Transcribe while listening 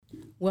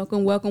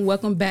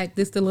Welcome back.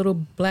 This is the Little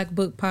Black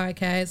Book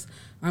Podcast.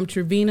 I'm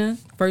Trevina,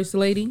 First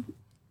Lady. Your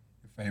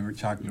favorite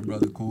chocolate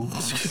brother, Cool.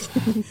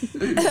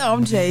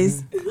 I'm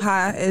Chase.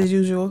 Hi, as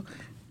usual.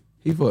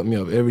 He fucked me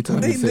up every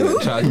time he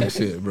said chocolate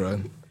shit, bro.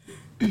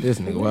 This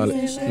nigga wild.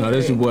 No,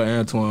 this your boy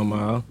Antoine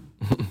Mile.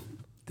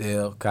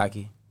 Dale,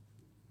 cocky,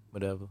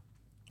 whatever.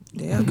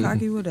 Yeah,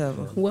 cocky,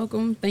 whatever.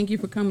 Welcome. Thank you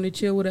for coming to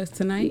chill with us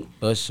tonight.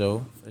 For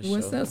sure.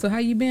 What's up? So how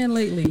you been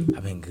lately?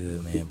 I've been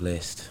good, man.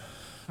 Blessed.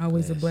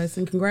 Always a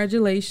blessing.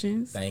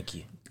 Congratulations. Thank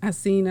you. I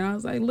seen it. I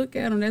was like, look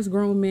at him. That's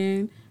grown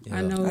man. Yeah.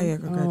 I know. Oh, yeah,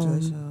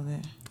 congratulations on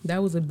that.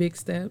 That was a big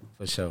step.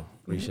 For sure.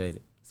 Appreciate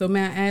it. So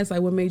may I ask,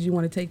 like, what made you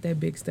want to take that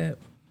big step?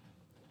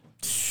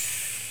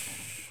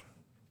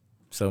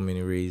 So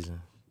many reasons.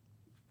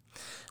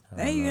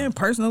 Hey, you getting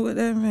personal with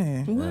that,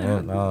 man? What? I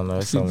don't know.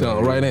 It's She so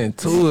jumped many right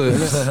into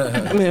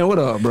it. Man, what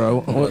up, bro?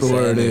 What the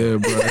word is,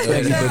 bro?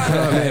 Thank you for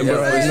coming,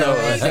 bro. Yeah, You know for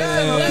what I'm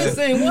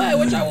saying? Blessing.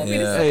 What y'all want me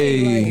to say?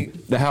 Hey,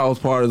 Like, the house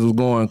parties was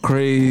going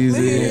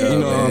crazy. Yeah, you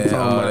know what I'm man, talking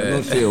all about? that.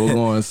 That shit was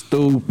going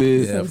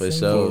stupid. Yeah, for For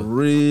sure.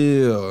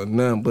 real.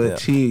 Nothing but Yeah.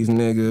 cheese,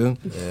 nigga.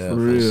 Yeah, for for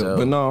real. sure.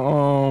 But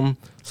no,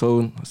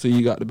 so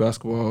you got the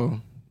basketball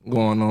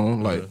going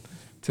on. Like,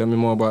 tell me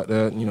more about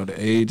that. You know, the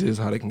ages,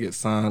 how they can get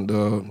signed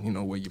up, you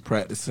know, where you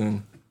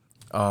practicing.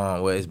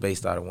 Well, it's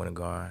based out of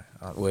Wintergarden.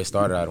 Well, it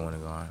started out of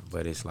Wintergarden,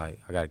 but it's like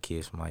I got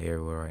kids from my area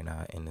right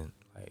now in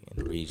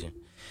the region.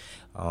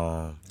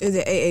 Is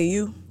it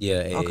AAU?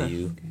 Yeah,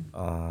 Okay.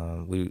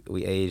 AAU.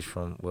 We age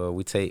from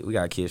we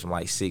got kids from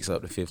like 6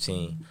 up to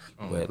 15,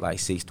 but like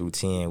 6 through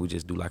 10 we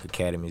just do like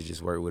academies,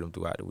 just work with them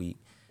throughout the week.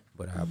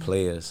 But our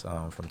players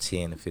from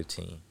 10 to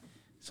 15.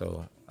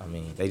 So I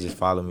mean, they just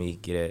follow me,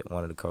 get at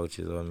one of the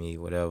coaches or me,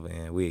 whatever,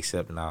 and we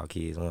accepting all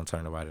kids. We won't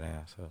turn nobody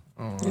down.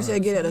 So You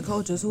said get at the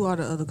coaches. Who are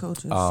the other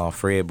coaches?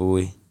 Fred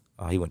Bowie,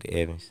 he went to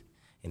Evans,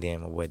 and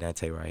then my boy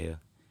Dante right here.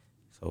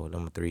 So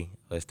number 3,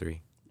 us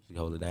 3, we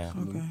hold it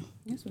down. Okay.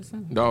 that's what's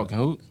up. Dog can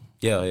hoop.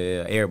 Yeah.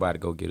 Everybody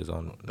go get us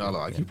on. Dog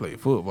like he play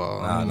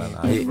football.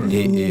 Nah.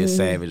 He is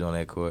savage on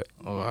that court.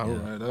 Oh, all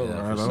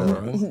right. for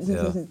sure.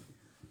 Yeah.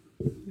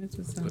 That's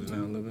what's up. Put it down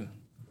a little bit.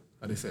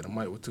 Oh, they said the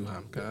mic was too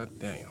high. God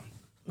damn.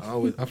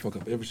 I fuck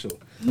up every show.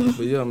 But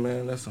yeah,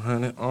 man, that's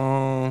 100.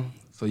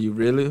 So you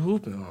really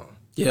hooping, huh?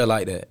 Yeah,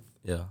 like that.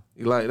 Yeah.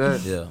 You like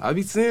that? Yeah. I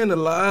be seeing the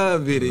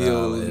live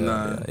videos.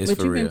 Yeah. It's But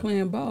for you've real. been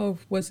playing ball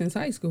since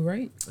high school,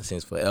 right?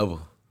 Since forever.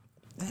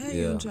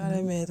 Hey, Yeah. you try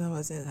that man talking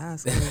about since high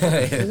school.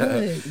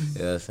 What?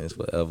 Yeah, since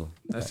forever.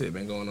 That shit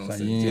been going on So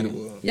since you Jenny ain't-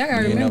 was. Y'all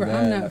gotta Yeah, remember, not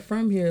I'm bad. not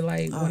from here.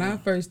 Like, when I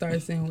first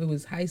started seeing, it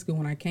was high school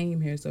when I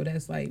came here. So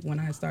that's like when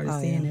I started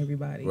seeing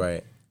everybody.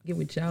 Right. Get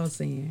what y'all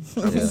saying.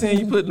 I be seeing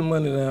you put the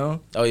money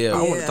down. Oh yeah. I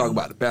want to Yeah. talk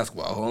about the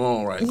basketball. Hold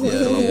on right quick.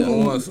 Yeah, I'm yeah.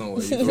 going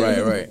somewhere. You feel me?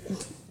 Right.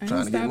 I Trying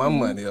ain't to get my stopping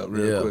money up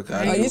real Yeah. quick.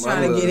 Oh, you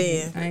trying to get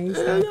in? I ain't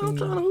Yeah, I'm stopping.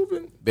 trying to hoop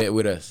it. Bet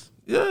with us.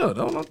 Yeah,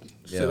 don't know.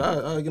 Shit,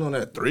 Yeah. I get on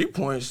that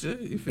 3-point shit.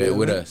 You feel Bet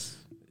with me? us.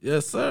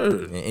 Yes, sir.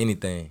 And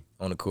anything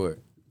on the court.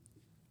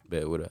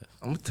 Bet with us.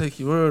 I'm gonna take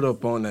your word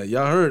up on that.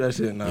 Y'all heard that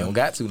shit now. You don't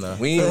got to now.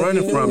 We ain't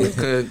running from it,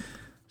 cause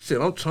shit,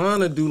 I'm trying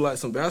to do like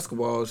some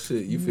basketball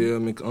shit. You feel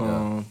me? You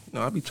know,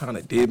 I be trying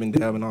to dib and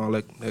dab and all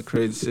that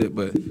crazy shit,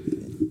 but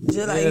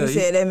Just like Yeah, you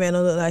said, that man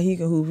don't look like he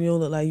can hoop. You don't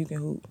look like you can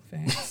hoop.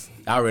 Facts.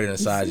 I already done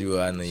sized you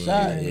up. I know you.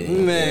 Yeah.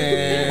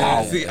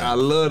 man, see, I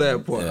love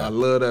that part. Yeah. I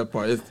love that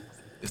part.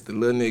 It's the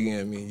little nigga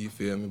in me. You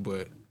feel me?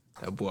 But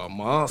that boy a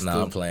monster.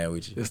 Nah, I'm playing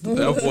with you. It's that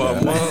boy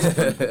a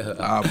monster.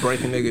 I'll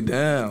break a nigga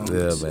down.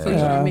 Yeah, So you man.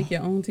 trying to make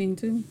your own team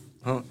too?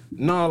 Huh?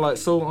 No, like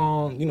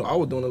so. You know, I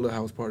was doing a little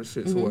house party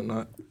shit, so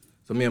whatnot.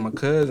 So me and my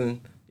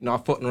cousin, you know, I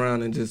fucking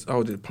around and I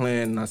was just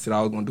playing, and I said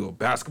I was gonna do a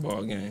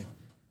basketball game,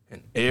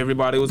 and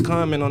everybody was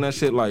commenting on that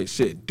shit like,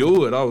 "Shit,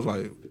 do it." I was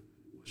like,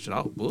 "Shit,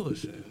 I was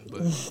bullshit,"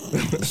 but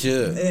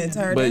Sure. And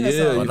turn but that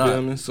yeah, up. you Why not?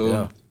 feel me? So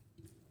Yeah.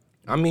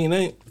 I mean,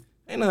 ain't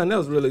nothing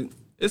else really.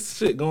 It's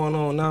shit going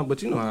on now,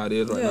 but you know how it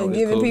is right now. Yeah, with this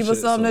giving COVID people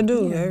shit, something so.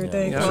 to do.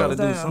 Everything Yeah, I gotta closed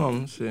do down.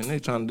 something. Shit, and they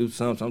trying to do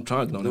something. So I'm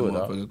trying to get on that Do it,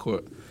 dog. motherfucking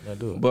court. Yeah,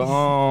 do it.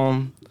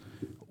 But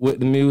with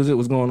the music,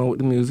 what's going on with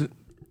the music?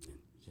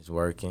 Just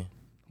working.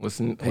 What's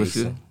your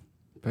Pacing.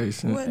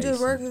 patient? What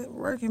just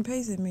working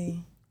pacing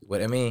me?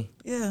 What I mean?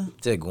 Yeah.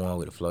 Just going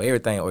with the flow.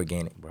 Everything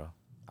organic, bro.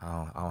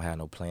 I don't have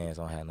no plans.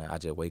 I don't have nothing. I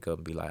just wake up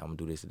and be like, I'm gonna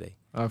do this today.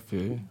 I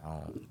feel you.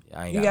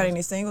 I ain't You got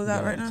any singles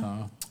out right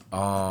now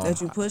that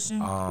you pushing?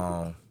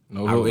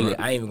 No, I hook, right?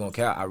 ain't even gonna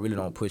care. I really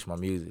don't push my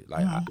music.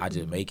 Like I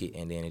just make it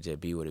and then it just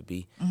be what it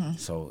be.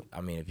 So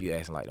I mean, if you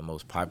asking like the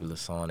most popular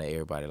song that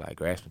everybody like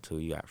grasping to,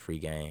 you got Free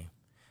Game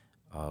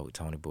with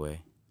Tony Boy.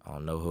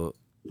 No Hook.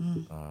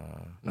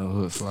 No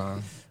hood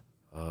slime.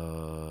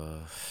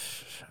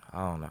 I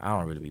don't know. I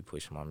don't really be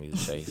pushing my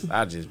music taste.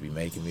 I just be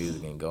making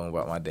music and going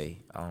about my day.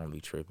 I don't be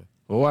tripping.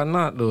 But why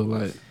not though?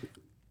 Like,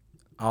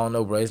 I don't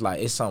know, bro. It's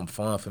like it's something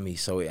fun for me.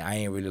 So I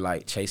ain't really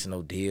like chasing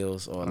no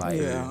deals or like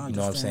Yeah, I you know what I'm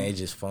understand. saying. It's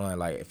just fun.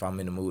 Like if I'm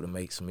in the mood to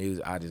make some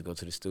music, I just go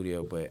to the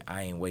studio. But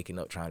I ain't waking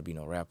up trying to be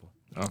no rapper.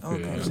 I feel Okay. you.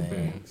 You know I what I'm feel you.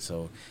 saying?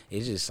 So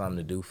it's just something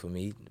to do for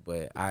me.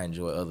 But I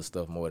enjoy other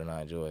stuff more than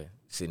I enjoy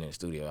sitting in the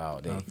studio all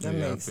day. I That feel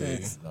you, I makes feel you.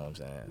 sense. You know what I'm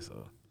saying?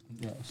 So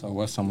Yeah. So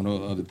what's some of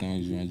those other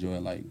things you enjoy,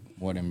 like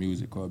more than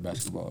music or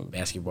basketball?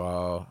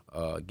 Basketball,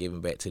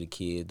 giving back to the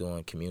kids,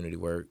 doing community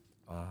work,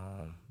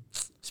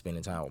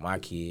 spending time with my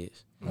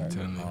kids,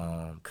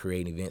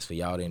 creating events for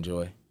y'all to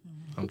enjoy.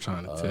 I'm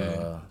trying to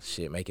tell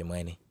you. Making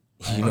money.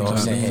 You know what I'm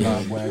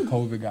saying? Boy,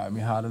 COVID got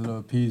me hot a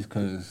little piece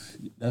because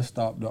that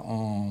stopped the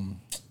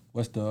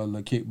what's the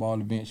little kickball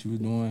event she was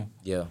doing?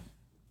 Yeah.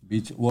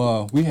 Beach.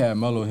 Well, we had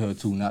Mello here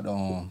too, not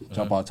to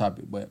jump off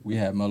topic, but we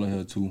had Mello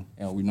here too,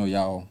 and we know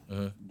y'all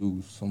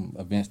do some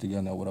events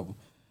together or whatever.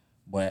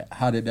 But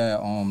how did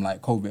that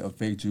like COVID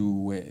affect you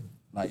with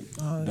like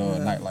the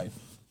nightlife?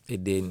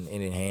 It didn't.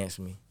 It enhanced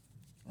me.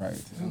 Right.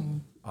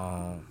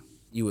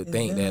 You would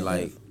think that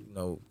like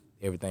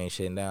everything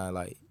shutting down,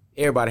 like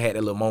everybody had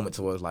that little moment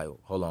towards like,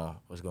 hold on,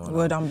 what's going on?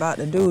 What I'm about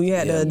to do, you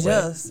had to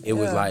adjust. It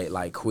was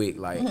like quick,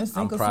 like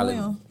I'm probably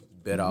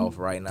better Mm-hmm. off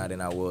right now than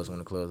I was when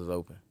the clubs was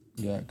open.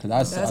 Yeah,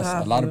 because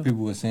a lot of people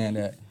were saying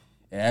that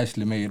it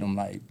actually made them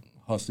like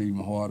hustle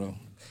even harder.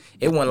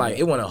 It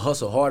wasn't a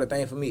hustle harder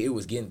thing for me. It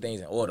was getting things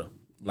in order.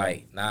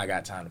 Like now I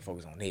got time to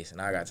focus on this, and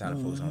now I got time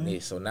to focus on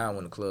this. So now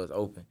when the club's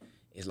open,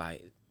 it's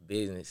like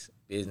business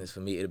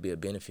for me. It'll be a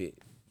benefit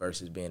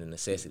versus being a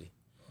necessity.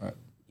 Right.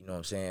 You know what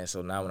I'm saying?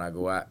 So now when I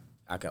go out,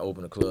 I can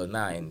open the club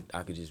now, and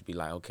I could just be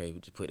like, okay,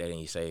 just put that in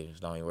your savings.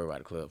 Don't even worry about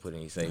the club. Put it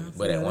in your savings.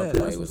 But at one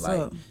point, it was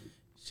like,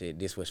 shit,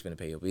 this what's finna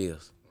pay your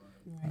bills.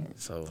 Right.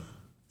 So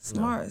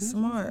smart,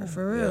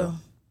 for real.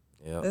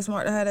 Yeah. It's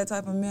smart to have that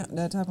type of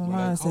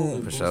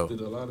mindset. For sure. A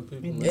lot of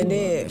people. It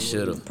did. It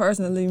should've.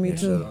 Personally, me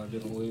too.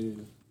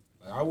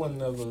 I would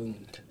never even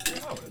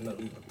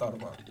thought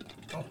about it.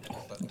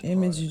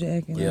 Image you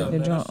acting like the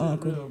drunk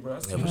uncle.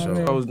 Yeah, for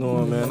sure. I was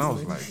doing, man, I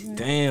was like,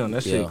 damn,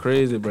 that shit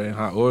crazy, bro.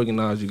 How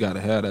organized you gotta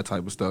have that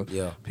type of stuff.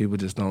 Yeah. People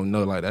just don't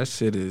know. Like that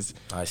shit is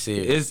I see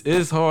it.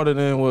 It's harder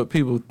than what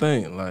people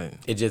think. Like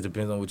It just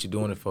depends on what you're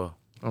doing it for.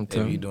 I'm If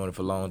telling you're you. doing it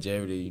for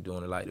longevity, you're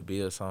doing it like to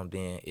build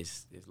something, then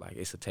it's like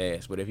it's a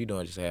task. But if you're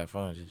doing it just to have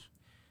fun,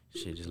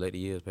 just let the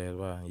years pass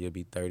by. You'll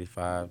be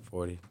 35,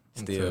 40,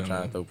 still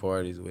trying to throw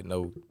parties with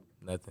nothing.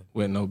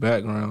 With no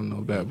background,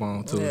 no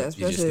backbone to Yeah, it.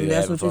 especially still if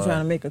that's having what you're fun.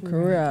 trying to make a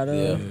career out of.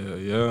 Yeah.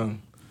 Yeah.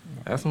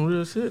 That's some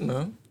real shit,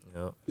 now.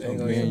 Yep. So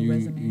man,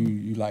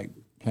 you like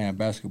playing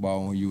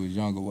basketball when you was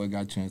younger. What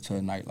got you into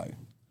nightlife?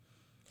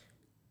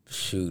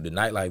 Shoot, the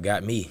nightlife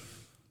got me.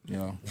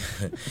 Yeah.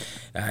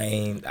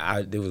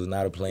 There was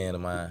not a plan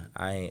of mine.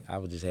 I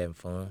was just having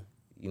fun.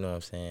 You know what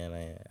I'm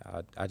saying?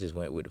 I just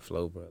went with the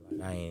flow, bro.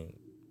 Like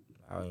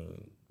I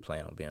ain't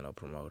plan on being no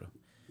promoter.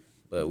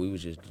 But we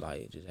was just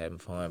having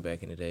fun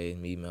back in the day.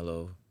 Me,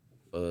 Mello,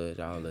 Fudge,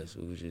 all us.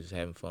 We was just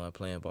having fun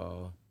playing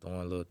ball,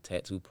 throwing little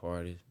tattoo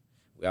parties.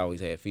 We always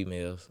had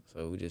females,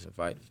 so we just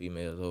invite the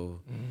females over.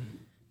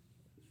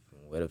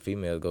 Where the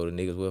females go, the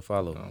niggas will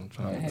follow. I'm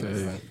trying to tell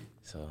you.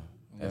 So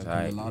that's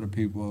Yeah, how a lot of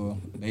people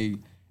they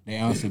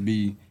answer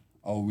be,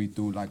 oh, we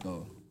threw like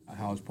a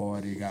house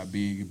party, it got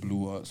big, it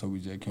blew up, so we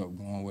just kept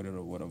going with it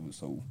or whatever.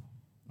 So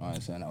I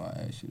understand how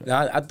I asked you that.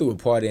 Now, I threw a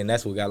party, and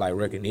that's what got like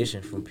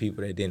recognition from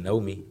people that didn't know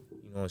me.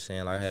 You know what I'm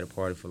saying? Like I had a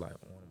party for like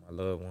one of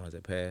my loved ones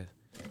that passed.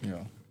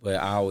 Yeah. But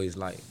I always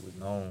was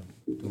known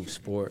through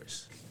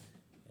sports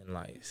and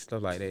like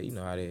stuff like that. You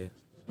know how it is.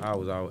 I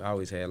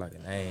always had like a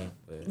name.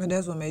 But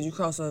that's what made you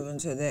cross over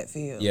into that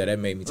field. Yeah, that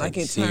made me take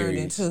it serious. Like it turned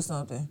into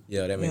something.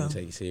 Yeah, that made me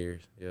take it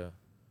serious. Yeah.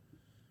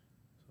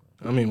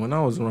 I mean, when I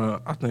was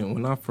around, I think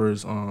when I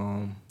first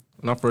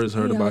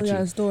heard about you,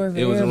 got a story for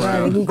it was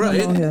everybody who around.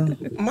 come on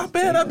here. My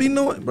bad, I be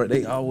knowing, bro.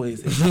 They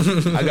always.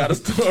 I got a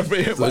story for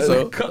everybody.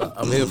 That come.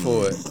 I'm here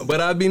for it.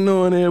 But I be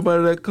knowing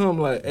everybody that come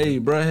like, hey,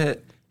 bro,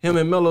 him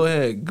and Mello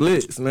had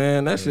glitz,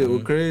 man. That shit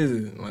was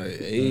crazy. Like,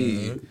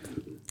 hey.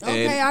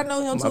 Okay, I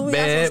know him too. We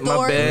bad, got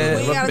some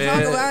stories. We my gotta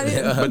bad. talk about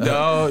it. But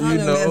dog, you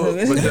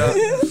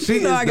know, she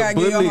is I gotta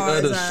the give you a bully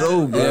hard of the time.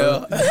 show,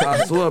 bro.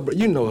 I swear, bro.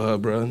 You know her,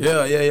 bro.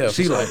 Yeah.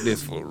 She like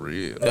this for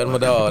real. That's my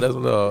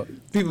dog.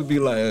 People be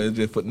like,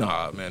 just for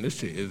nah, man. This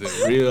shit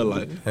isn't real,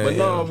 like. But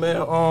no,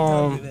 man.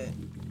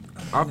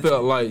 I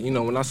felt like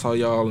when I saw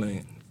y'all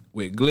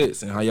with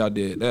Glitz and how y'all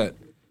did that,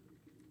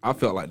 I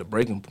felt like the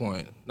breaking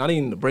point. Not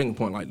even the breaking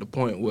point, like the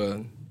point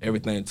where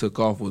everything took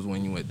off was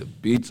when you went to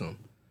beat them.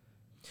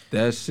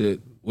 That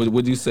shit.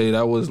 Would you say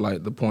that was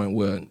like the point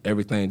where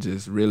everything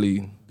just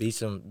really Beat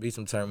some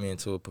turned me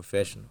into a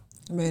professional.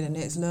 Made the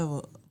next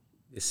level.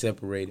 It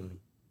separated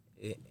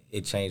me.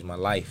 It changed my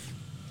life.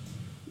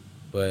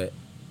 But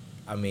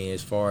I mean,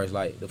 as far as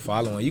like the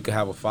following, you could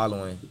have a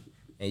following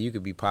and you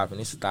could be popping.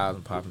 It's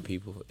 1,000 popping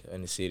people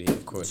in the city,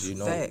 of course, you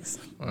know. Facts.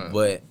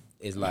 But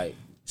it's like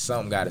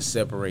something got to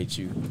separate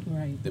you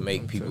Right. to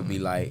make people be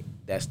like,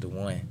 that's the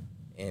one.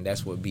 And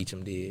that's what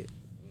Beecham did.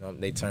 You know,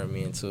 they turned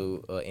me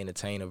into an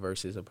entertainer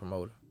versus a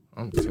promoter.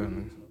 I'm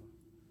telling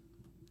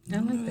you. I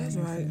like that. That's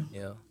right.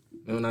 Yeah.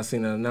 And when I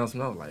seen that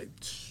announcement, I was like,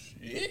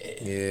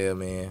 shit. Yeah,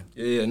 man.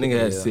 Yeah, nigga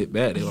had to Yeah. sit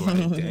back. They were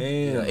like, damn.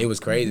 Yeah, it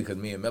was crazy because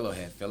me and Mello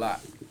had fell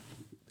out.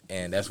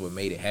 And that's what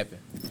made it happen.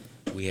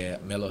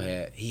 Mello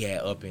had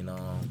up in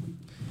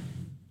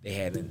they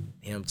had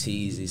him,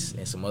 Teezus,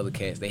 and some other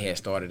cats. They had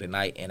started the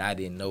night, and I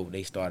didn't know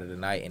they started the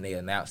night, and they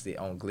announced it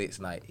on Glitz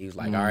night. He was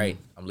like, all right,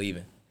 I'm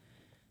leaving.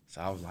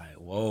 So I was like,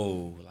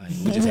 whoa. Like,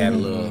 we just had a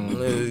little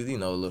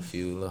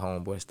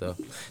homeboy stuff.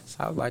 So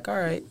I was like, all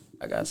right,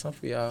 I got something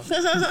for y'all.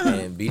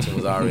 And Beecham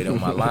was already on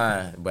my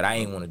line, but I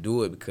didn't want to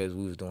do it because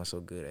we was doing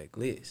so good at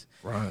Glitz.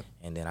 Right.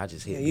 And then I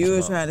just hit You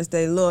were trying to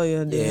stay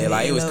loyal. Yeah,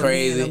 like it was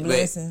crazy.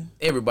 But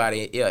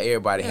everybody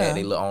had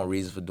their little own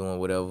reasons for doing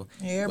whatever.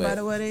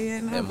 Everybody where they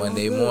at now. That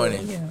Monday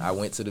morning, I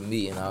went to the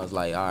meeting. I was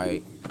like, all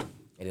right.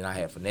 And then I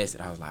had finessed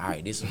it. I was like, all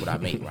right, this is what I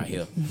make right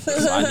here. So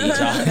I need y'all.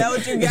 That's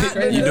what you got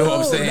to do. You know what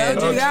I'm saying?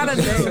 That's what you got to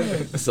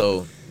do.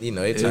 So,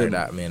 it turned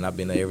out, man. I've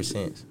been there ever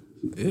since.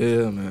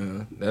 Yeah,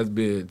 man. That's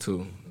big,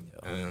 too.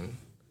 And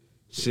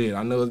shit,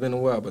 I know it's been a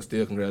while, but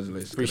still,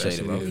 congratulations. Appreciate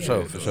it, man. For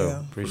sure.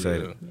 Yeah.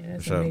 Appreciate it. Yeah,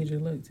 that's a major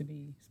look to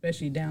be,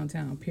 especially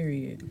downtown,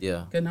 period.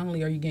 Yeah. Because not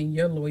only are you getting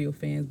your loyal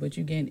fans, but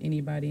you getting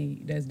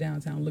anybody that's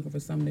downtown looking for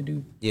something to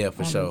do. Yeah,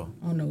 for sure.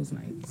 On those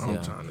nights.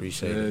 Yeah,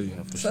 appreciate it.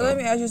 Yeah, for So sure. let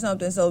me ask you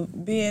something. So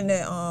being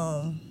that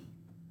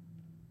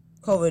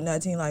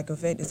COVID-19 like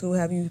affected school,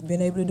 have you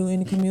been able to do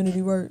any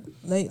community work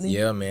lately?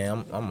 Yeah,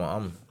 man.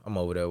 I'm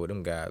over there with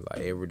them guys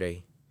like every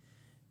day.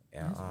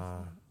 And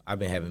I've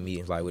been having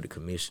meetings like with the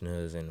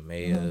commissioners and the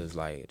mayors,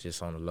 like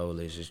just on the low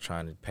list, just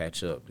trying to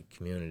patch up the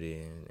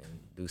community and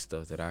do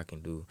stuff that I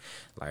can do.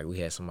 Like we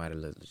had somebody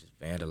just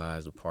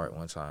vandalize the park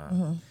one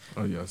time.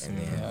 Oh yeah, I seen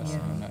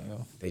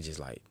that.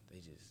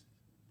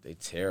 They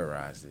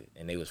terrorized it,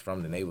 and they was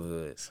from the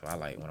neighborhood. So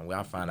when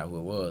I found out who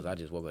it was, I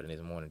just woke up the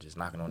next morning just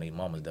knocking on these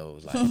mama's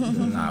doors like,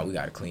 nah, we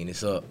got to clean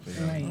this up.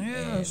 Right.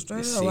 Yeah, And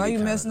straight the up. Why city you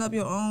messing up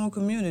your own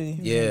community?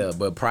 Yeah,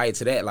 but prior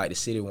to that, like the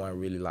city wasn't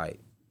really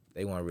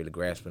they weren't really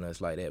grasping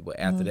us like that. But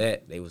after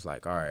that, they was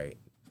like, all right,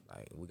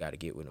 like we got to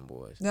get with them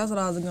boys. That's what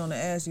I was going to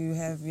ask you.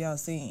 Have y'all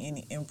seen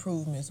any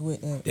improvements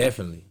with that?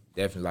 Definitely.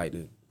 Like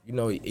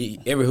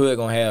every hood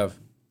gonna have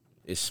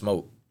its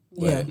smoke.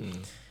 But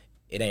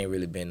it ain't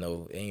really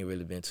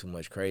been too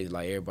much crazy.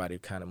 Like everybody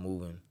kind of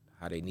moving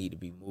how they need to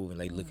be moving.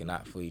 They looking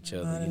out for each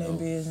other. Minding their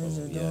business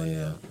and doing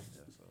So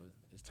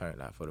it's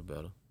turned out for the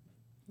better.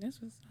 That's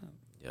what's up.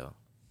 Yeah.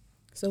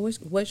 So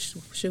what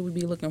should we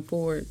be looking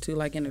forward to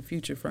like in the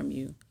future from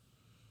you?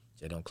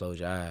 Just don't close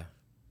your eye.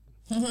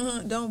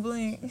 Don't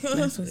blink.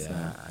 That's what's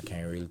up. I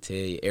can't really tell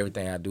you.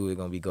 Everything I do is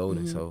gonna be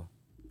golden. So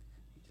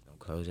just don't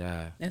close your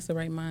eye. That's the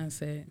right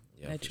mindset.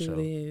 Yeah, That for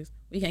truly sure. is.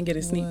 We can't get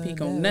a sneak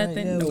peek on that right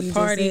nothing, there, no what you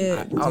party. just I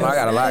said. don't know. I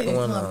got a lot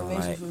going on.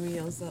 Confirmation Like, for me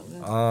on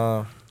something.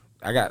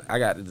 I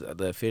got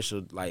the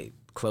official like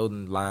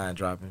clothing line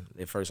dropping.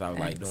 At first I was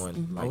like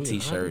doing like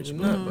t-shirts.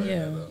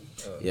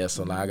 Yeah,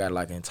 so now I got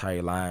like an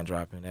entire line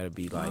dropping. That'll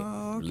be like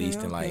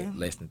released in like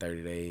less than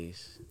 30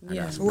 days.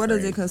 Yeah. What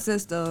does it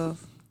consist of?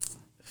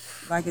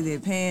 Like, is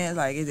it pants?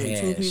 Like, is it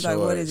two pieces? Like,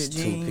 what is it,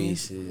 jeans? 2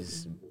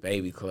 pieces,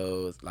 baby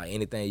clothes. Like,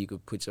 anything you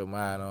could put your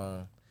mind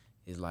on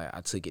is like,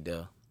 I took it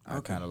there. I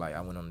kind of like,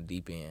 I went on the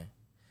deep end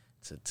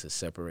to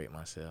separate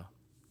myself.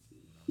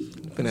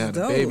 Finna have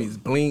the babies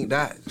blinked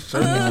out.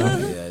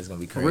 Yeah, it's going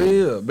to be For crazy.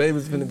 real.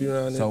 Babies finna be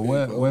around there. So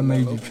what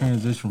made you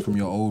transition from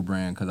your old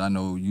brand? Because I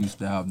know you used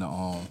to have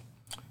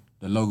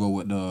the logo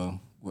with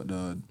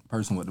the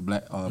person with the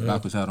black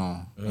backwards hat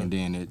on, and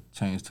then it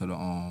changed to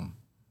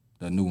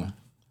the new one.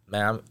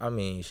 Man, I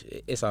mean,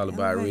 it's all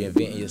about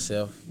reinventing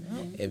yourself.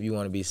 If you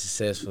want to be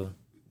successful,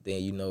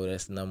 then you know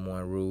that's the number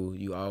one rule.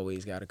 You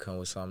always got to come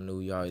with something new.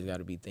 You always got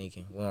to be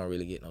thinking. We don't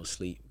really get no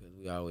sleep because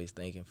we always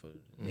thinking for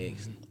the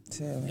next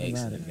and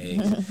the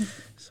next.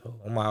 So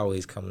I'm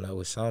always coming up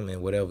with something,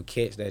 and whatever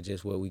catch, that's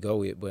just what we go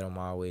with. But I'm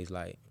always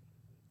like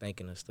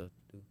thinking of stuff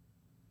to do.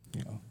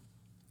 Yeah,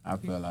 I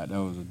feel like that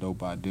was a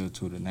dope idea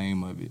to the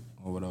name of it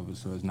or whatever.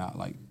 So it's not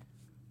like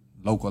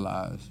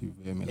localized. You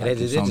feel me? Yeah, Like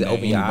just something that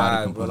open your anybody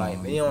eyes, can but put like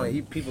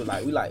on. people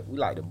like we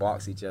like to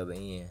box each other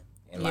in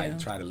and like Yeah.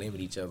 try to limit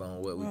each other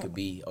on what we could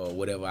be or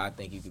whatever I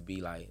think you could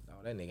be. Like,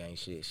 oh, that nigga ain't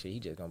shit. He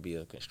just gonna be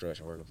a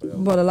construction worker forever.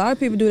 But a lot of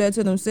people do that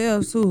to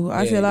themselves too.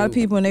 I see a lot of they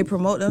do. people when they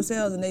promote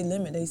themselves and they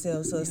limit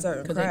themselves to a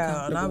certain 'Cause they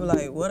crowd, and I be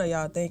comfortable. like, what are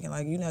y'all thinking?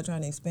 Like, you're not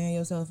trying to expand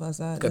yourself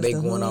outside. Because just they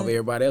the going off hood?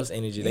 everybody else's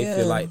energy. They Yeah.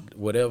 feel like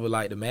whatever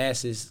like the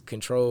masses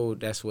control,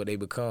 that's what they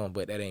become.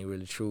 But that ain't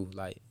really true.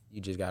 Like,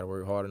 you just gotta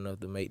work hard enough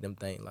to make them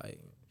think like,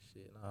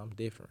 shit, nah, I'm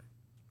different.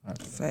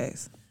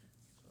 Facts.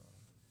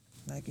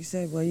 Like you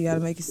said, well, you got to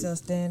make yourself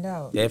stand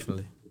out.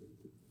 Definitely.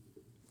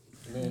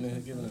 Man, they're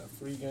giving a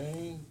free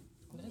game.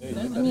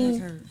 I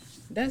mean,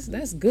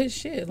 that's good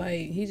shit.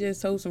 Like, he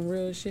just told some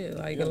real shit.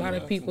 Like, a lot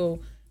of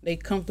people, they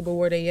comfortable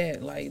where they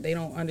at. Like, they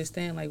don't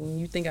understand. Like, when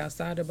you think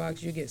outside the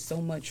box, you get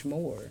so much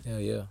more. Hell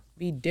yeah.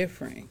 Be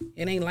different.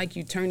 It ain't like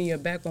you turning your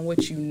back on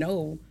what you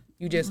know.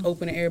 You just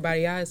opening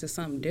everybody's eyes to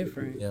something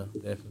different. Yeah,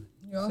 definitely.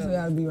 You also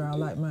got to be around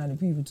like-minded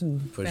people too.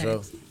 For Facts. sure.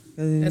 'Cause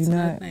if That's you're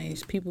another not, thing.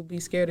 People be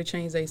scared to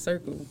change their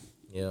circle.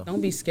 Yeah.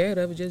 Don't be scared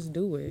of it. Just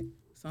do it.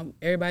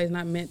 Everybody's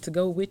not meant to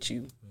go with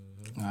you.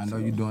 I know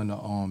you're doing the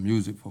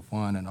music for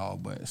fun and all,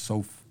 but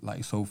so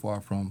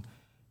far from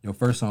your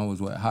first song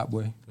was what, Hot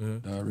Boy, the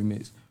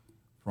remix.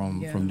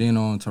 From then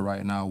on to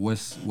right now, what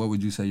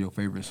would you say your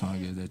favorite song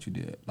is that you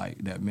did, like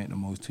that meant the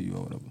most to you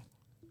or whatever?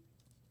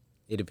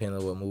 It depends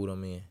on what mood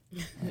I'm in.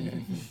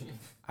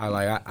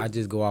 I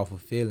just go off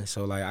of feeling.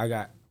 So like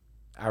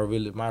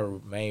my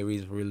main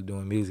reason for really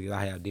doing music is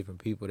I have different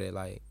people that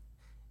like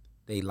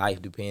they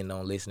life depend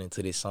on listening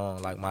to this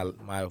song. Like my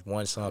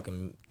one song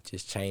can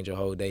just change your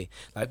whole day.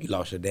 Like if you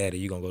lost your daddy,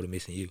 you gonna go to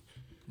Missing You.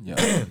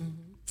 Yeah.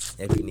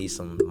 If you need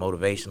some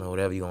motivation or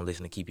whatever, you gonna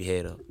listen to Keep Your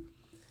Head Up.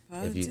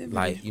 If you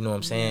like, you know what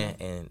I'm saying?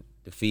 And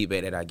the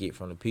feedback that I get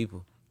from the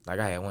people, like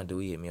I had one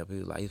dude hit me up, he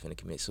was like, he's finna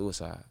commit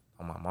suicide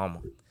on my mama.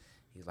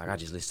 He's like, I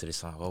just listen to this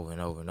song over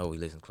and over and over. He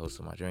listen Close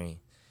to My Dream.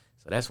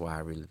 So that's why I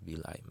really be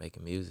like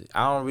making music.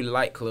 I don't really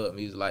like club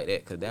music like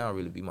that because that don't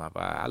really be my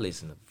vibe. I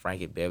listen to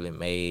Frankie Beverly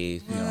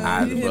Mays,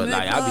 I be on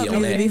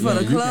that. Be for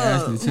the You can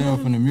actually club. tell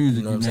from the music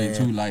You know what I'm made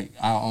saying? too. Like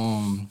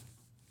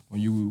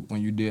when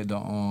you did the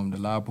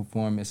live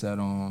performance at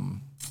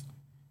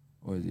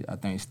what is it? I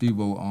think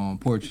Steve-O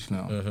Poetry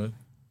Slam.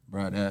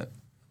 Bro, that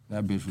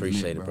bitch was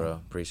Appreciate lit, it, bro.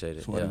 Appreciate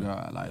it. Swear to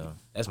God, like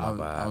that's my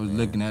vibe. I was man.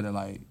 looking at it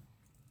like,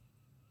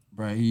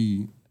 bro,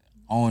 I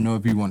don't know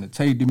if he want to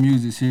take the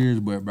music serious,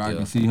 but bro, I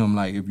can see him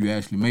like if you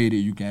actually made it,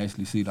 you can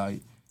actually see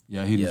like,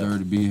 he deserved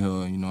to be here.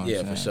 You know what I'm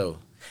saying? Yeah, for sure.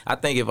 I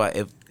think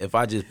if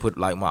I just put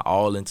like my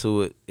all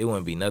into it, it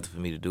wouldn't be nothing for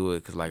me to do it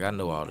because like I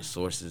know all the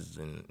sources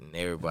and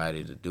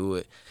everybody to do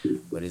it,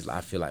 but I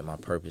feel like my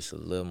purpose is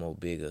a little more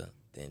bigger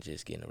than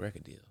just getting a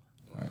record deal.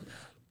 Right.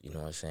 You know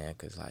what I'm saying?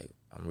 Because like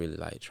I'm really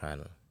like trying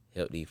to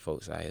help these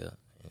folks out here.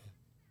 And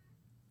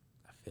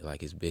I feel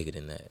like it's bigger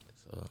than that.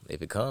 So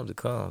if it comes,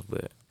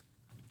 but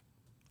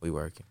we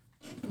working.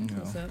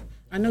 What's up?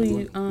 I know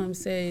you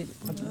said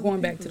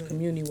going back to the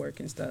community work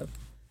and stuff.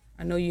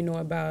 I know you know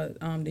about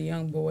the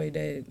young boy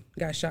that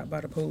got shot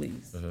by the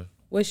police. Mm-hmm.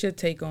 What's your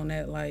take on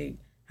that? Like,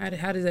 how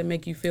does that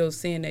make you feel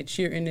seeing that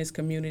you're in this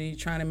community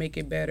trying to make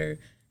it better,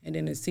 and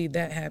then to see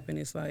that happen?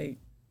 It's like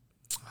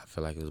I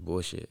feel like it was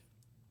bullshit.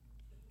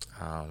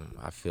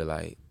 I feel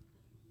like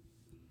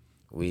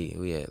we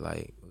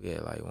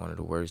had one of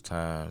the worst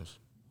times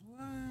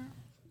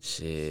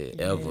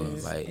ever.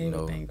 Like, you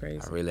know,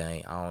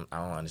 crazy. I don't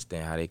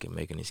understand how they can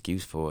make an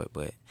excuse for it,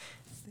 but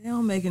They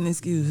don't make an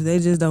excuse. They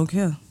just don't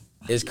care.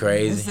 it's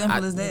crazy. As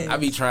simple as that. I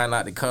be trying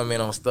not to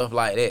comment on stuff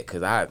like that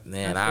because I be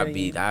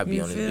on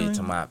You this feel bitch me?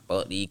 to my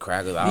fuck these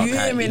crackers. All You hear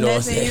kind, me? you know what I'm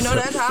That's it. saying? You know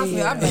that's how I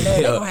feel. I be like,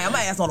 they gonna have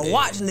my ass on the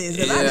watch list.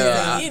 Cause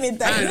I didn't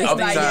say anything. I'm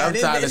Like, trying to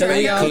this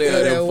stay y'all clear feel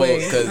of that them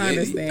way. folks I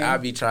understand. because I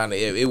be trying to.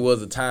 It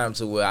was a time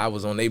to where I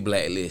was on their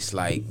blacklist.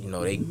 Like, you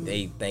know,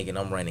 they thinking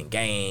I'm running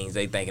gangs.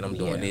 They thinking I'm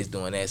doing this,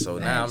 doing that. So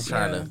now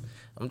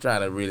I'm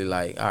trying to really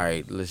like, all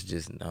right, let's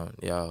just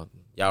y'all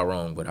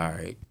wrong, but all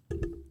right.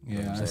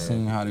 Yeah, I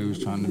seen how they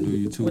was trying to do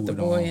you too with the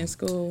boy in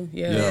school.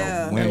 Yeah,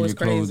 Yeah. when that was you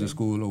close crazy. the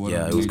school or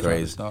whatever. Yeah, it was they tried to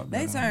crazy. stop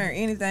They that. turn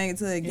anything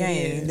into a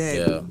game that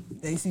Yeah.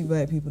 they see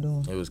black people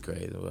doing. It was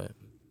crazy, but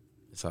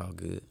it's all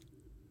good.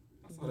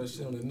 I saw that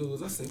shit on the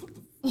news. I said, what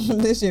the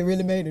This shit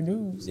really made the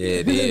news. Yeah,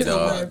 it did,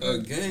 dog. a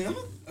game?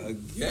 A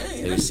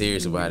game? They was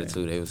serious about it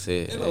too. They was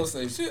They said. don't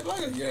say shit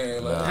like a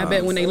game. Like, I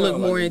bet when they look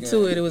sound more like a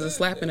into game. it was a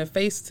slap in the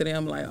face to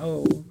them. Like,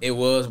 oh, It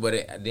was,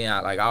 but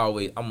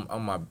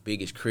I'm my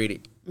biggest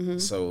critic,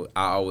 so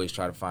I always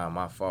try to find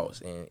my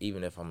faults, and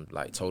even if I'm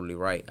like totally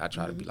right, I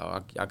try to be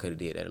like, I could have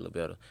did that a little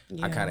better.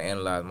 I kind of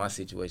analyzed my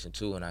situation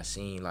too, and I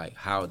seen like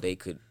how they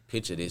could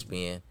picture this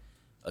being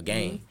a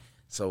game.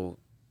 So,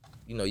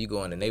 you know, you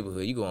go in the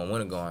neighborhood, you go on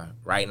Wintergarden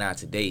right now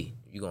today,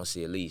 you're gonna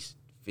see at least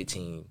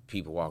 15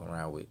 people walking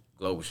around with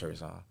global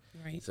shirts on.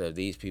 Right. So if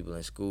these people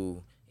in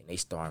school and they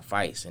starting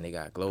fights and they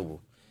got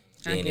global,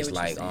 I then get it's what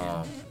like,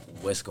 you're saying.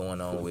 what's going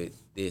on with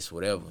this,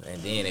 whatever.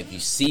 And then if you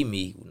see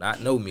me, not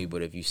know me,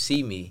 but if you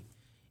see me,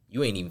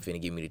 you ain't even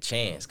finna give me the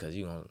chance because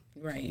you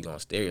gonna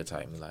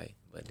stereotype me like.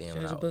 But then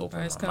when Judge I a book open by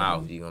my its cover.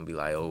 mouth, you're gonna be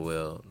like, oh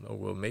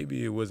well,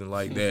 maybe it wasn't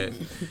like that,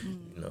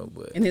 you know.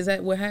 But and is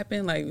that what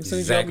happened? Like, as soon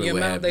as Exactly you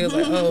open your what mouth, they was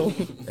like, oh,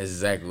 that's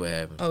exactly what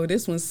happened. oh,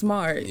 this one's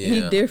smart. He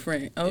Yeah.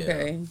 different.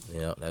 Okay.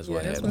 Yeah, that's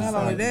what that's happened. Not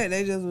only that,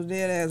 they just was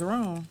dead ass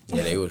wrong.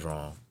 Yeah, they was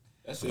wrong.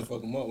 That shit fuck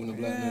them up when the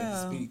black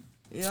man speak.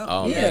 Yep.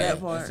 Oh yeah, man, that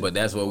part. but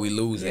that's what we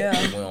lose at.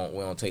 Yeah. We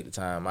don't take the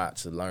time out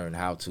to learn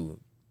how to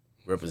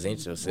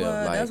represent yourself.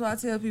 Well, like, that's why I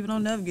tell people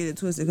don't never get it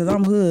twisted because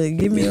I'm hood.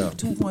 Give me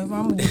 2.5. I'm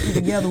gonna get you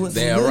together with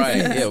some damn good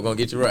right. facts. Yeah, we're gonna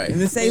get you right.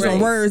 And then say some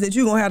words that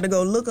you gonna have to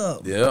go look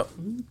up. Yep.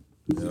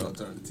 Don't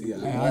turn the T out.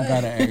 Hey, I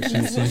gotta ask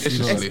you, since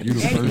you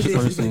the first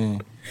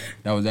person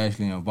that was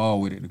actually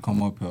involved with it to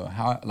come up here,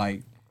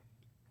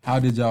 how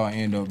did y'all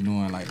end up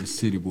doing like the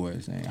City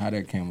Boys thing? How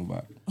that came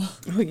about?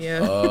 Oh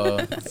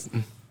yeah.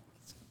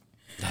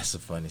 That's a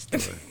funny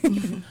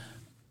story.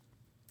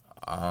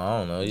 I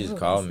don't know. He just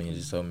called me and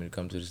just told me to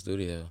come to the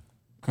studio.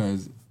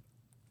 Cause,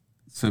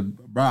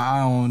 bro, I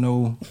don't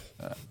know,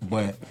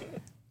 but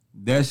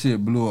that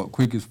shit blew up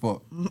quick as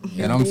fuck.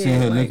 And I'm sitting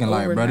here like, looking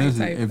like, bro, this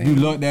is, overnight type if you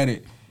thing. looked at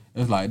it,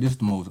 it's like this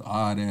the most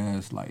odd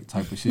ass like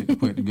type of shit to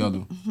put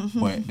together.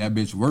 But that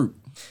bitch worked,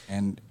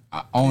 and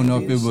I don't know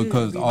if it was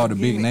because all the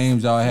big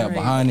names y'all had Right.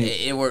 behind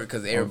it. It worked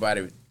because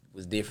everybody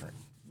was different.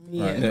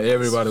 Yeah. Yeah,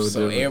 everybody was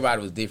So different.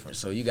 everybody was different.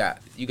 So you got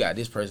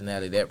this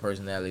personality, that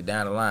personality,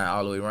 down the line,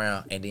 all the way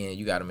around, and then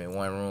you got them in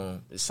one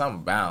room. It's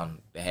something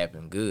bound to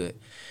happen good,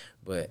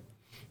 but.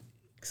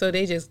 So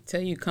they just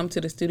tell you come to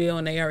the studio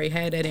and they already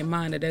had that in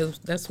mind that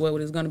that's what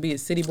it's gonna be, a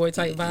city boy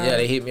type vibe. Yeah,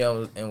 they hit me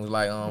up and was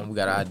like, we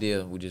got an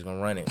idea, we just gonna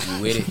run it.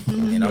 You with it?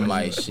 And I'm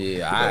like,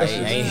 shit, I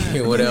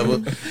ain't whatever.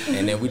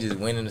 And then we just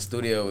went in the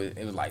studio.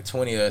 It was like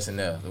 20 of us in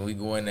there. And we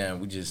go in there and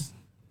we just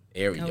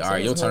all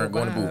right, your turn,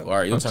 go in the booth. All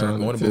right, your turn,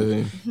 go in the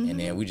booth. And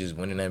then we just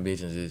went in that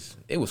bitch and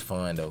it was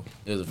fun though.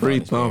 It was a Free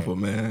fun thumper,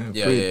 man.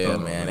 Yeah,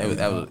 man. It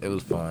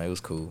was fun. It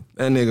was cool.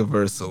 That nigga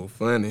verse so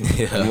funny.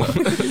 Yeah.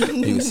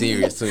 He was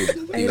serious too.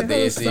 He was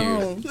dead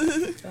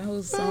serious. That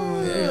whole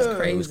song, it was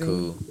crazy. It was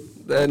cool.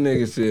 That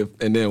nigga shit,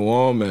 and then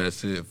Walmart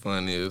shit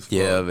funny as fuck.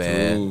 Yeah,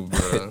 man. Too,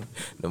 bro.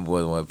 Them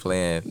boys weren't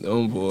playing.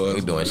 Them boys.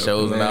 We doing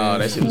shows and all.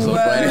 That shit was so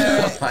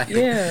funny.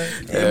 Yeah.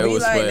 It it be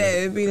was like funny.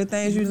 that. It be the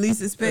things you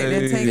least expect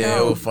that take Yeah,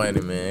 it off. was funny,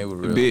 man. It was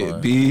real Big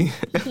fun. B.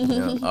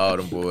 Yeah, all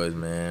them boys,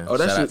 man. Oh,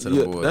 Shout out that's to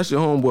your, the boys. that's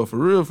your homeboy for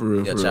real, yeah, for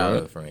real,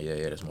 childhood right? friend.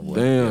 Yeah, that's my boy.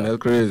 Damn, yeah. that's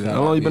crazy.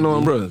 How long you been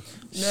knowing, brother?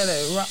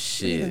 That rock,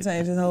 Shit. he can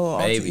change his whole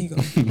alter Baby. ego.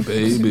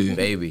 Baby.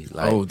 Baby.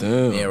 Like, Oh,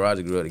 damn. Me and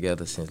Roger grew up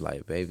together since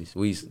like babies.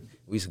 We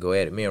used to go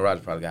at it. Me and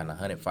Roger probably got in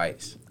 100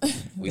 fights.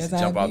 We used to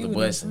That's jump how I off the be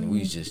with bus them. and we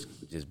used to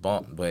just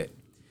bump. But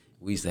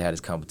we used to have this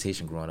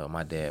competition growing up.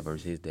 My dad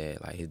versus his dad.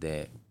 Like his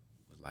dad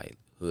was like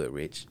hood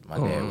rich. My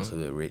dad was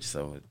hood rich.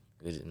 So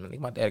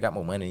my dad got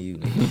more money than you.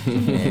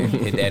 Nigga. And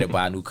his dad would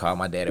buy a new car.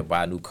 My dad would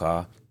buy a new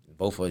car.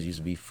 Both of us used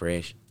to be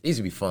fresh. It used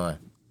to be fun.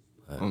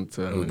 I'm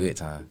telling It was a you. good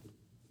time.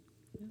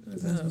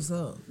 That's what's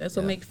up. That's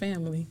what make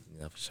family.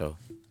 Yeah, for sure.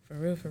 For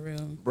real, for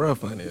real. Bro,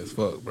 funny as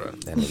fuck, bro.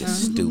 That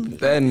nigga's stupid.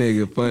 That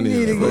nigga funny He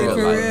need to as get fuck.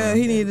 for life. real.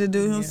 He need to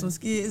do him some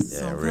skits, Yeah,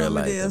 some real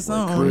life, comedy or that boy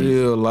something.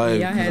 Real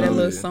life. Y'all had that little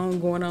comedy. song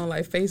going on,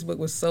 like Facebook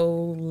was so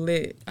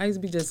lit. I used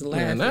to be just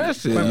laughing that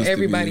shit from used to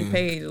everybody be-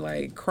 page,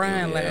 like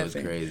crying, Yeah, it was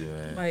laughing. crazy,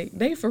 man. Like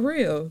they for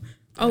real.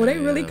 Oh, they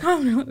really Yeah.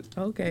 coming.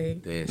 Okay.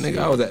 That Nigga, shit.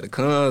 I was at the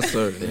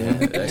concert. Man.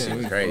 That shit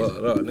was crazy. Fucked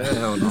up.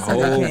 Now on the I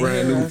whole can't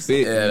brand hear new us.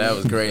 fit. Yeah, that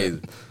was crazy.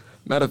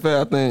 Matter of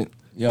fact, I think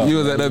Yeah, you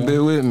was at that yeah. bit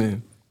with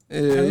me.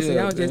 Yeah, See,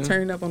 I was just man.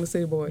 turning up on the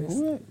City Boys.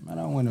 What? Man,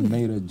 I went and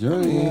made a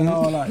jersey and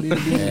all like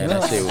this. Man,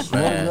 that shit was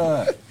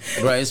bad.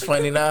 Bro, it's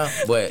funny now,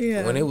 but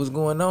Yeah. when it was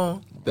going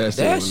on, That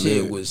that shit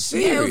shit was was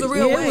serious. Yeah, it was a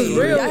real Yeah, it was wave.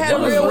 real. Y'all had a It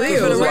was real real. wave for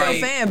It the was real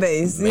like- fan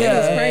base. Man.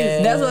 Yeah,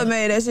 Crazy. that's what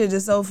made that shit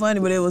just so funny.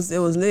 But it was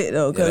lit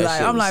though, cause Yeah, that like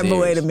shit I'm was like, but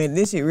wait a serious. minute,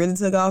 this shit really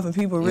took off and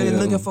people really Yeah.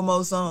 looking for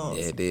more songs.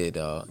 Yeah, it did,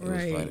 dog. It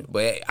Right. was funny.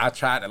 But I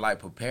tried to like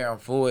prepare them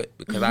for it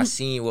because I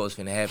seen what was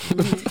finna happen.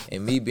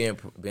 And me being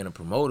a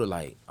promoter,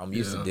 like I'm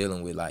used to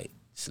dealing with like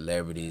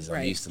celebrities. I'm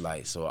Right. used to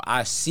like, so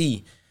I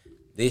see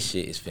this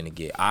shit is finna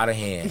get out of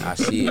hand. I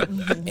see it.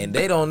 And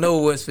they don't know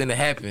what's finna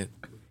happen.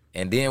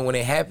 And then when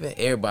it happened,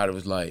 everybody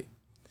was like,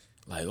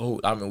 oh,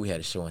 I mean, we had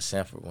a show in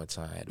Sanford one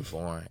time at the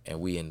barn, and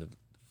we in the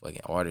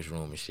fucking artist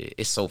room and shit.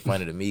 It's so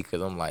funny to me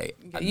because I'm like,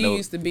 I You know,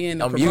 used to be in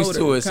the I'm used to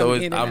promoter, it, so coming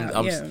it's, in and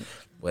out, yeah.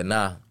 but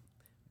nah,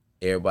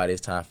 everybody,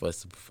 it's time for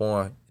us to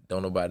perform.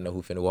 Don't nobody know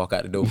who finna walk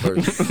out the door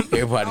first.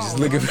 Everybody just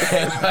looking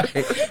back.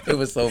 Like, it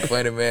was so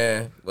funny,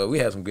 man. But we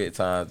had some good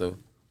times though.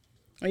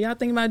 Are y'all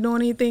thinking about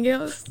doing anything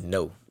else?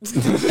 No, You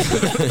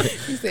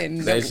said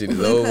no. that shit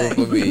is over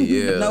for me.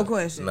 Yeah, No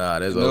question. Nah,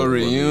 that's No over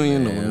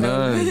reunion, for me, no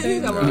man.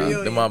 nothing.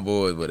 Nah, they're my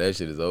boys, but that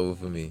shit is over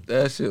for me.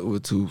 That shit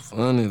was too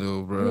funny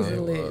though, That was a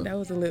bro. lit. That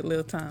was a lit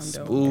little time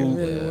though. Smooth.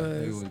 It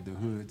really It was. was the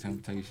hood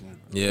temptation.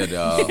 Yeah,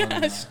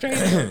 dog. Straight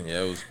up.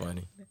 Yeah, it was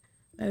funny.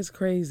 That's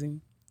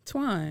crazy.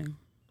 Twine.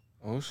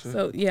 Oh shit.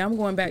 So yeah, I'm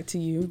going back to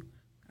you.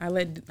 I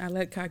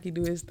let Cocky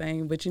do his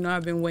thing, but you know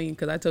I've been waiting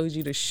because I told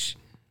you to shh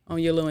on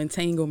your little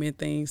entanglement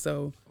thing.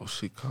 So Oh,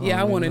 she called yeah,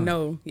 I me want to now.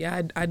 know.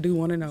 Yeah, I do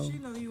want to know. She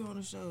know you on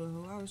the show.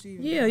 Why would she?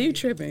 Yeah, you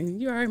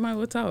tripping. You already might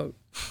well talk.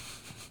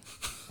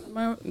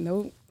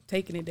 Nope,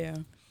 taking it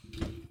down.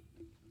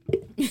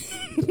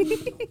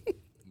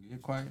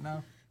 Get quiet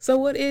now. So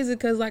what is it?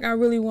 Cause like I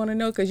really want to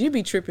know. Cause you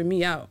be tripping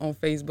me out on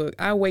Facebook.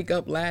 I wake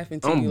up laughing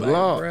to I'm you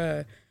blocked. like,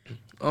 bruh.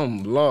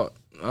 I'm blocked.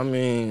 I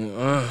mean,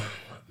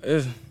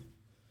 it's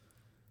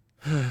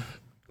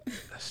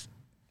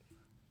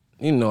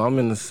you know, I'm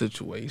in a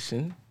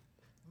situation.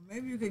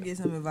 Maybe you could get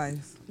some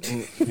advice.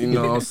 You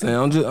know what I'm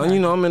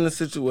saying? I'm in a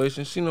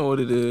situation. She know what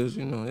it is.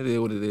 You know, it is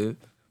what it is.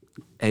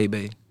 Hey,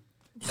 babe.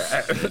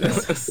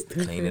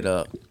 Clean it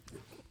up.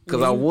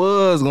 Cause I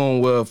was gonna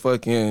wear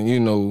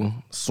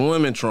fucking,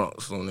 swimming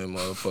trunks on them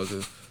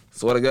motherfuckers.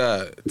 Swear to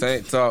God,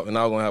 tank top, and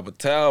I was gonna have a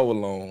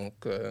towel on.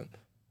 Cause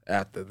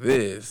after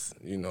this,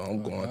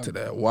 I'm going to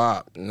that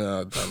WAP. You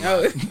know what I'm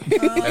talking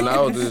about? And I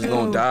was just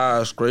gonna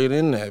dive straight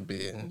in that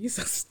bitch. You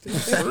so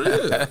stupid. For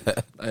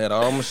real. I had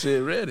all my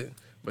shit ready.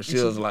 But she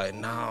was like,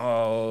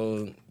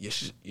 no, your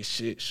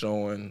shit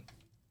showing.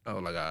 I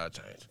was like, I'll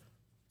change.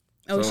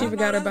 Oh, she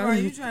forgot That's about right.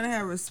 you. You trying to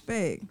have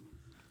respect.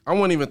 I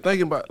wasn't even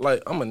thinking about,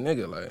 like, I'm a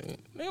nigga. Like,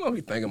 nigga don't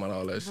be thinking about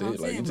all that I'm shit.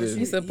 Like, saying, you but just,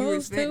 You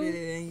supposed respected to.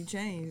 it and you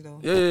changed though.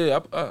 yeah,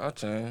 I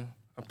changed.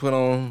 I put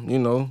on, my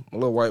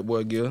little white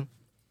boy gear.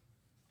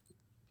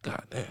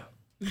 God damn.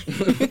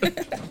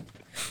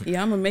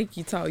 Yeah, I'm gonna make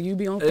you talk. You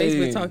be on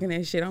Facebook talking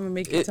that shit. I'm gonna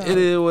make you talk. It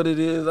is what it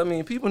is. I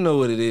mean, people know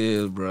what it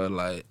is, bro.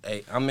 Like,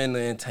 hey, I'm in the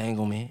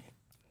entanglement.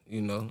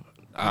 You know,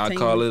 I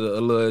call it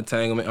a little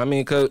entanglement. I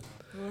mean, cause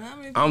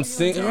I'm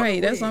single.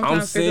 Right, that's what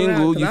I'm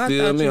single. You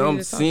feel me?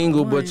 I'm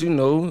single, but you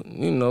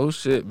know,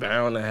 shit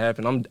bound to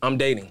happen. I'm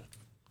dating.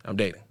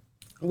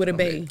 With a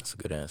bae. That's a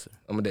good answer.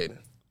 I'm dating.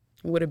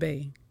 With a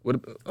bae.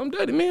 I'm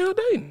dating. Me and her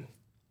dating.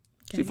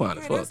 She fine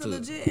as fuck That's a too.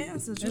 legit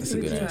answer. That's a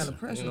good Trying answer. to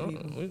pressure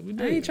people.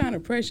 I ain't trying to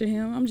pressure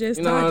him. I'm just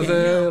You know what I'm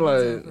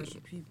talking. saying?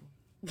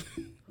 Like,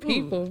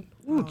 People.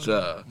 ooh,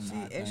 child.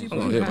 She I'm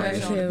gonna hit my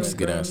That's shit. That's a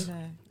good answer.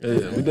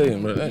 Yeah, we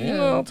dating, bro. You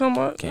know what I'm talking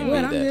about? Can't What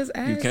beat I'm that. just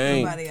You asking.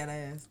 can't. Somebody gotta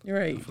ask. You're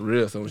right. For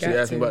real. So when she Got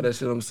asked me to. about that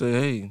shit, I'm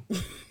saying,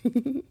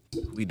 hey,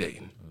 we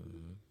dating.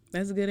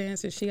 That's a good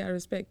answer. She gotta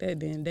respect that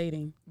then,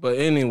 dating. But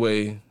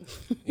anyway,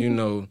 you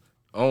know,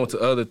 on to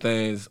other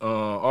things.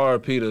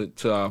 RIP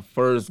to our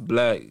first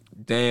black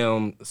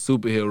damn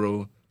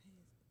superhero.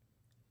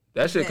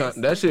 That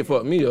shit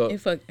fucked me up. It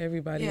fucked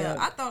everybody Yeah, up.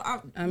 I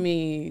thought I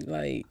mean,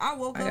 like, I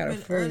woke I up gotta early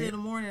front. in the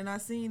morning and I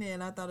seen it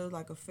and I thought it was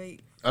like a fake.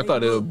 I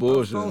thought it was Facebook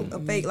bullshit. A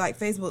fake like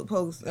Facebook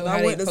post. And How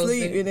I they went to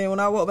sleep posted. and then when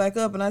I woke back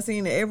up and I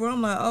seen it everywhere,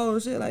 I'm like, oh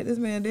shit, like this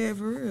man dead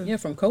for real. Yeah,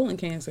 from colon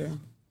cancer.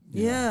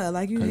 Yeah,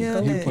 like you Cause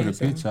held he that. put a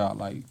picture out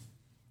like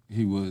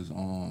he was he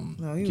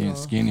getting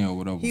was- skinny or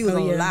whatever. He was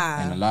Oh, on yeah.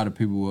 live. And a lot of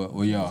people were,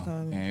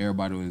 and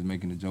everybody was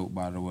making a joke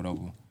about it or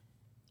whatever.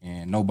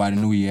 And nobody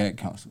knew he had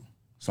cancer.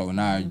 So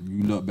now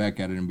you look back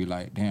at it and be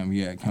like, damn,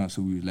 he had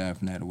cancer, we was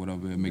laughing at it or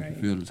whatever. It make you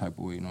feel the type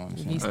of way, you know what I'm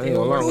saying? He's I ain't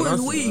gonna lie, still. when I Who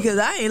is see we? Because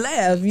I ain't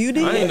laugh. You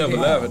did. I ain't never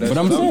laughed at that But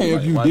I'm shit. saying, I'm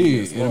if you like, why did,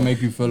 this it'll wrong?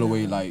 make you feel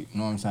away like, you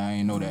know what I'm saying? I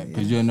ain't know that.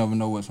 Because you'll never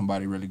know what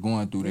somebody really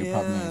going through. They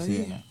probably ain't see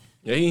it now.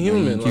 Yeah, he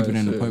human. Keep it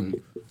in the shit.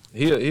 public.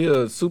 He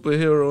a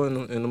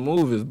superhero in the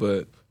movies,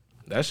 but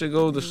that shit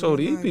goes to show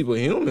these people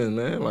human,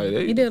 man. Like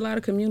He they, did a lot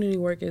of community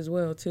work as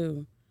well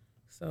too.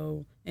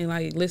 So, and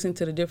like listen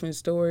to the different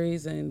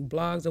stories and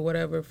blogs or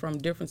whatever from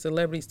different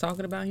celebrities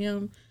talking about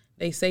him.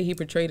 They say he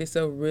portrayed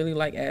himself really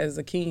like as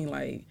a king.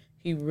 Like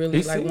he really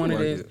He like seemed wanted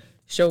like to it.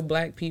 show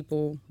black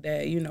people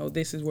that, you know,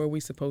 this is where we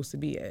supposed to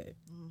be at.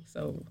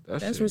 So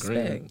that that's shit respect.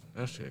 grand.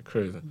 That shit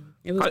crazy.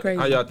 It was How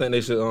crazy. y'all think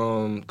they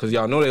should? Cause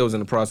y'all know they was in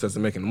the process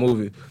of making a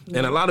movie,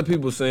 and a lot of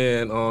people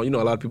saying, you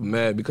know, a lot of people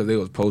mad because they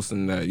was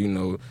posting that, you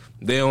know,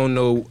 they don't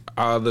know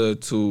either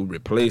to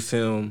replace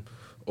him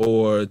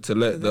or to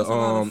let the There's a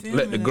lot of let the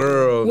filming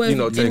girl, Well, you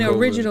know, take in the over.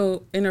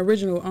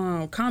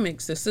 original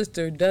comics, the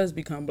sister does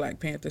become Black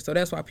Panther, so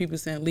that's why people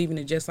saying leaving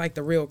it just like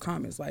the real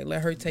comics, like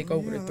let her take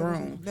over the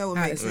throne. that would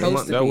how make it's sense.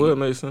 supposed to That be. would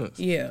make sense.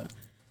 Yeah.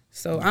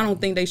 So I don't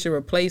think they should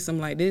replace him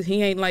like this.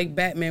 He ain't like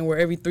Batman where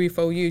every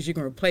 3-4 years you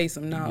can replace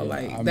him. No, Yeah,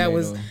 like I that made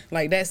was a-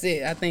 like that's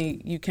it. I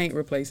think you can't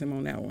replace him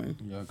on that one.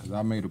 Yeah, because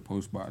I made a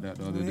post about that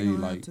the other they day. gonna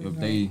Like, have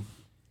to,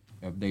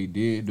 if they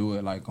did do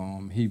it, like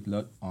Heath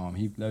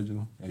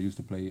Ledger that used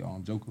to play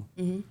Joker,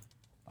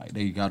 like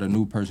they got a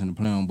new person to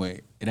play him,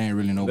 but it ain't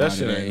really nobody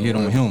shit that ain't hit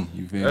gonna on him.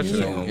 You feel That me? shit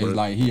ain't So gonna it's work.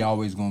 like he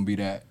always gonna be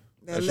that.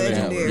 That shit ain't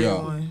legendary yeah.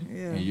 one.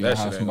 Yeah. And you That have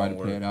shit ain't somebody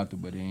gonna play work. it after,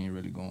 but they ain't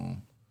really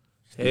going.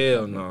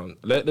 Hell no.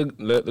 Let the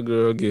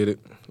girl get it.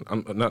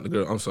 I'm not the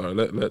girl. I'm sorry.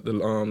 Let the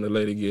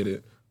lady get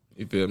it.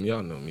 You feel me?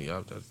 Y'all know me.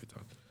 Y'all just be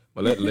talking.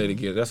 But let the lady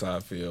get it. That's how I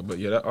feel. But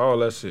yeah, all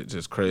that shit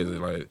just crazy.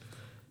 Like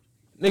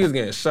niggas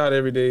getting shot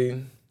every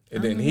day.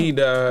 And then he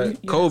died.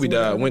 Kobe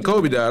died. When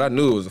Kobe died, I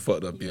knew it was a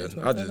fucked up year.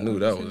 I just knew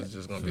that was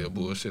just gonna be a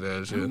bullshit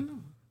ass shit.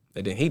 And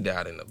then he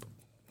died in the.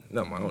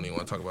 No, I don't even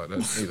want to talk about that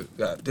either.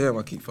 God damn,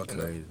 I keep fucking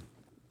up.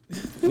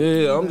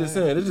 Yeah, I'm just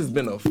saying, it's just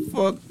been a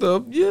fucked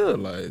up year.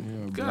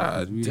 Like,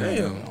 God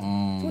damn.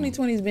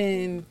 2020's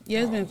been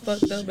it's been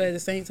fucked up, but at the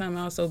same time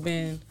also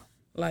been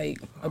like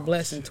a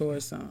blessing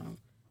towards some.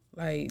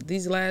 Like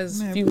these last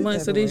Man, few put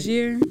months that of this away.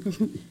 year,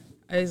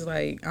 it's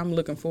like I'm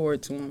looking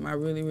forward to them. I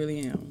really,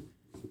 really am.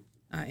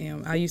 I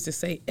am. I used to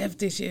say F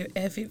this year,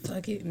 F it,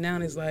 fuck it. Now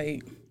it's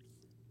like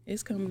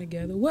it's coming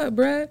together. What,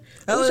 bruh?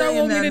 What y'all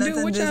want me to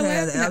do? What y'all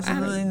has laughing at?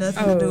 absolutely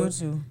nothing to do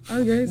with you.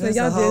 Okay, so That's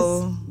y'all a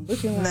whole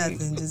just looking like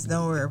nothing. Just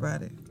don't worry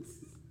about it.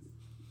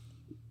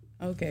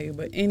 okay,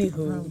 but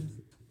anywho,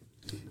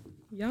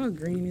 y'all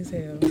green as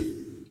hell.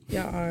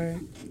 Y'all are.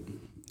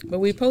 But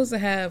we supposed to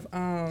have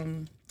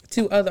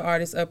 2 other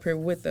artists up here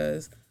with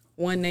us.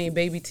 One named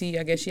Baby T.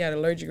 I guess she had an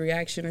allergic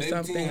reaction or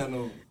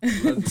something.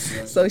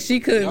 So she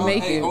couldn't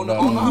make it. On the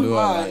high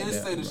line, it it say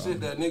say the the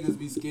shit that niggas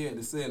be scared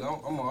to say. I'm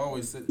gonna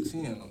always set the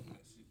chin on that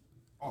shit.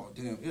 Oh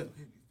damn, yeah.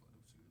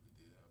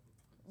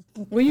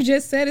 Well, you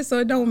just said it, so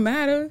it don't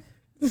matter.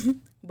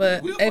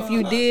 But if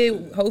you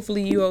did,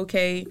 hopefully you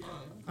okay.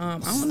 I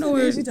don't know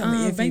where She told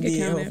me if you bank did,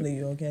 account. hopefully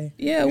you okay.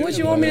 Yeah, what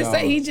you want me to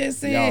say? He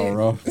just Y'all said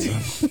rough.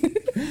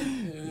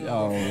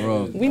 Y'all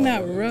rough. we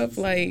not rough.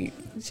 Like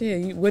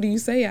shit. What do you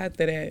say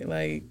after that?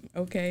 Like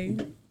okay,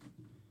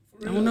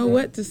 I don't know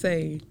what to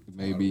say.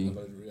 Maybe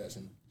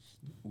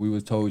we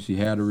was told she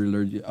had a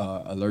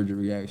allergic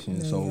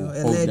reaction. So you go.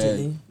 hope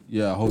Allegedly.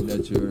 I hope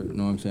that you're, you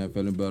know what I'm saying,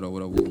 feeling better or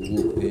whatever.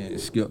 Then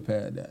skip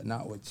past that.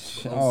 Not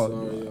with y'all.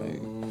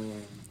 Like, I'm gonna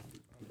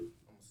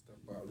step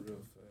out real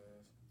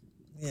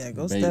fast. Yeah,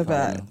 go Babe step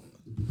out out.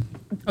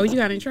 Oh, you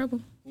got in trouble?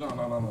 No.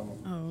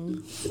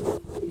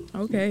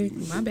 Oh, okay,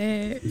 my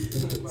bad.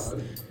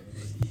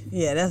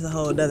 Yeah, that's a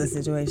whole other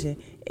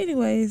situation.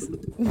 Anyways,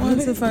 on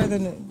to further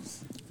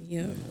news.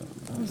 Yeah.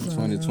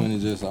 2020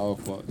 just all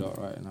fucked up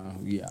right now.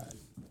 Yeah.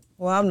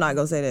 Well, I'm not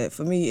gonna say that.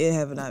 For me, it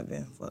have not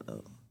been fucked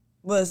up.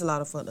 But it's a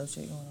lot of fucked up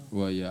shit going on.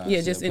 Well, yeah.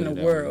 Yeah, just in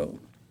the world.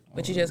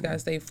 But you just gotta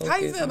stay focused. How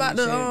you feel about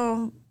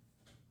the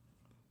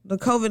the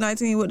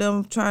COVID-19 with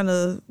them trying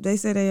to? They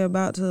say they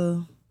about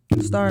to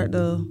start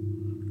the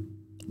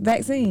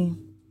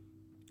vaccine.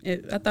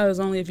 I thought it was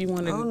only if you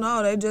wanted. Oh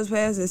no, they just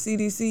passed the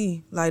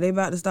CDC. Like they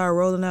about to start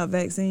rolling out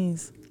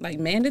vaccines. Like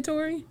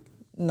mandatory.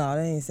 No,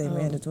 they ain't say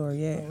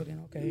mandatory yet. Oh,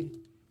 then okay.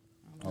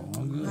 Oh,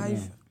 I'm good. How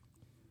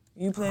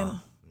you playing?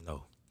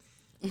 No.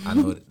 I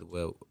know that,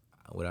 well,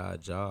 with our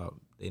job,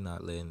 they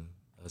not letting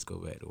us go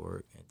back to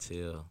work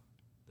until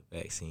the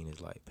vaccine is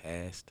like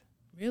passed.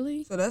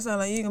 Really? So that sounds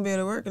like you ain't gonna be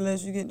able to work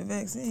unless you get the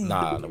vaccine.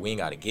 Nah, we ain't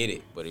gotta get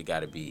it, but it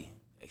gotta be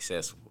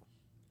accessible.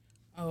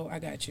 Oh, I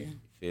got you.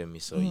 Feel me?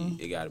 So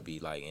it gotta be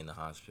like in the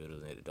hospital,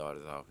 at the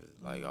doctor's office,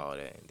 like all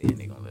that, and then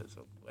they gonna let us.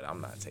 But I'm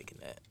not taking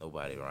that.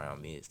 Nobody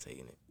around me is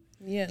taking it.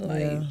 Yeah,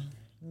 like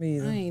me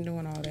either. I ain't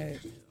doing all that.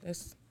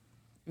 That's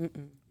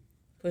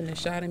putting a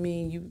shot in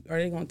me. Are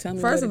they gonna tell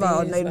me? First of what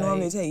all, it is? they Like,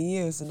 normally take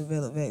years to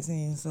develop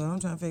vaccines. So I'm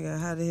trying to figure out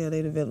how the hell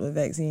they develop a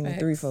vaccine in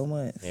 3-4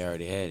 months. They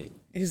already had it.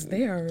 it's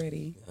there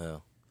already. Yeah.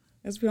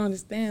 That's what we don't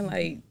understand.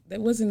 Like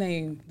that what's his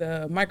name?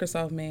 The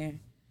Microsoft man.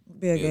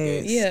 Bill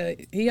Gates. Yeah,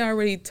 he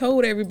already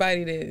told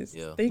everybody this.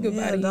 Yeah. Think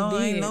about it. No, He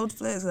ain't did. no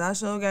flex. I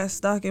sure got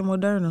stock in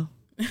Moderna.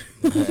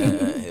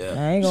 Yeah.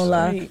 I ain't gonna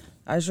lie. Right.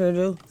 I sure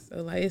do.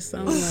 So like it's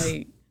something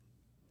like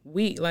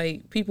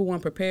like people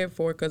weren't prepared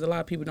for it because a lot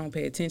of people don't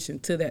pay attention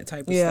to that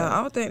type of Yeah, I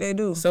stuff. don't think they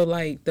do. So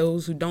like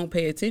those who don't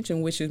pay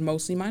attention, which is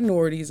mostly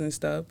minorities and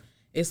stuff,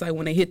 it's like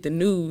when they hit the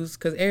news,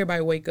 because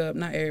everybody wake up,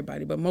 not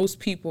everybody, but most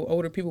people,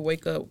 older people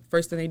wake up,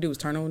 first thing they do is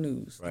turn on the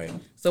news. Right.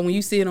 So when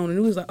you see it on the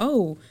news, like,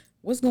 oh,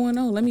 what's going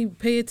on? Let me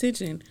pay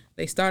attention.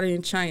 They started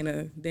in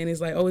China. Then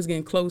it's like, oh, it's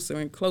getting closer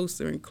and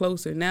closer and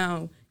closer.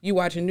 Now you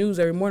watching news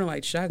every morning,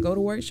 like, should I go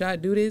to work? Should I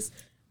do this?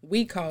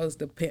 We caused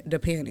the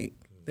panic.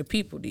 The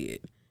people did.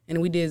 And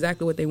we did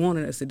exactly what they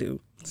wanted us to do.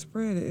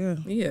 Spread it, yeah.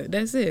 Yeah,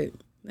 that's it.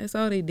 That's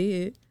all they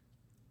did.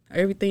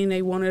 Everything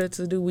they wanted us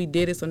to do, we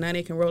did it. So now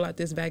they can roll out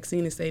this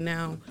vaccine and say,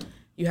 now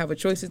you have a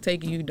choice to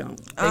take it, you don't.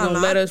 They're going to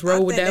let us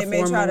roll with that for a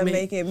moment. I think they may try to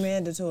make it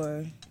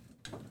mandatory.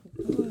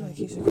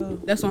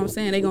 That's what I'm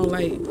saying. They're going to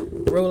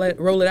like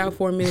roll it out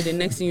for a minute. And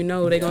next thing you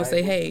know, they're going to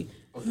say, hey,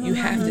 you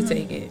have to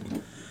take it.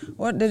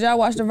 What, did y'all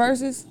watch the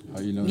Versus?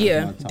 Oh, you know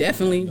Yeah, that's my top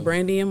definitely. though.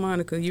 Brandy and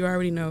Monica. You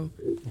already know.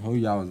 Who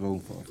y'all was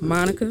voting for?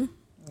 Monica.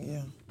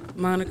 Yeah.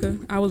 Monica.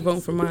 I was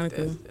voting for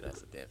Monica.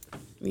 That's a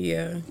definite.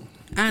 Yeah.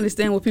 I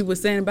understand what people were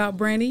saying about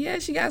Brandy. Yeah,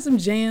 she got some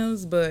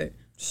jams, but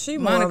She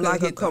more Monica of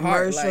like a hit the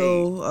heart, like,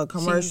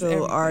 she's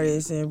everything.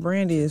 artist, and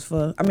Brandy is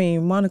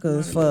Monica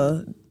is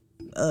for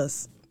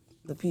us,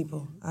 the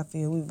people. I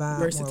feel we vibe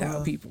versatile more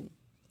well. people.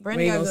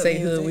 Brandy We ain't got gonna good say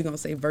hood, music. we gonna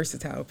say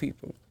versatile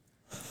people.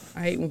 I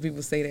hate when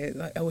people say that,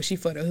 like, oh, she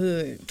for the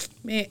hood.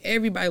 Man,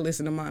 everybody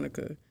listen to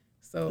Monica.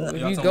 So if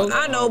you go,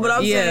 I know, but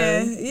I'm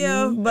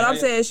saying, but I'm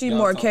saying she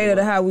more cater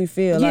to how we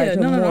feel, Yeah, like to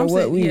no, more I'm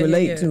what saying- we yeah,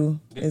 relate yeah. to.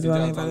 Did Is y'all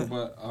what I mean talk by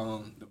that.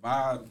 about the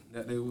vibe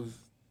that they was?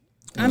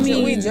 I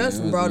mean, we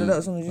just brought it up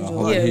as soon as you A just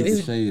whole Yeah, hit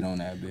it's- shade on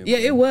that bit. yeah,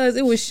 it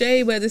was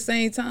shade, but at the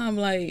same time,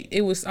 like,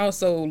 it was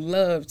also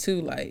love too.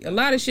 Like, a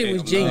lot of shit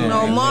was genuine.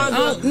 No,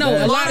 Monica. No,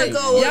 a lot of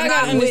Monica was y'all not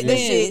gotta with the understand.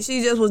 shit.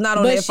 She just was not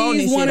on But that phony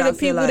she's shit. one of I the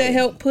feel people like. that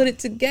helped put it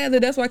together.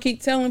 That's why I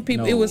keep telling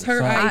people No, it was her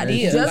so I-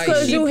 idea. Just Like,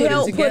 because she you put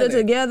help put it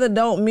together,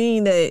 don't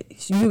mean that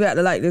you got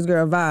to like this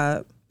girl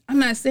vibe. I'm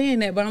not saying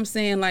that, but I'm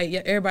saying like,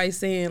 yeah, everybody's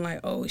saying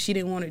like, oh, she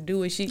didn't want to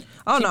do it. She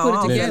Oh, she no, put I it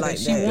don't feel together. like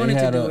She that. wanted They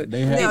to had do a- it.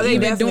 they had- No, And they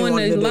even definitely doing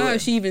wanted the to do live,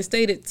 it. she even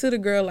stated to the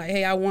girl like,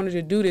 hey, I wanted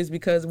to do this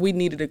because we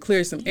needed to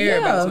clear some air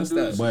about some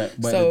stuff. But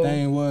So, the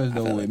thing was though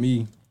felt with like-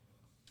 me,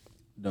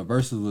 the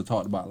verses were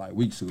talked about like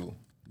weeks ago.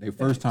 Their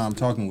first time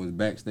talking was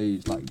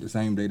backstage, like the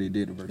same day they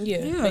did the verses.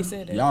 yeah, they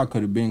said that. Y'all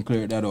could have been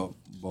cleared that up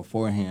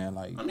beforehand,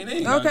 like. I mean, they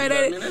ain't gotta Okay, do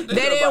that. they I mean, they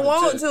didn't about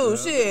want check, to. yeah.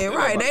 Shit,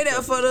 right? They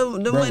there for the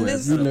Bro, when if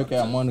this. you look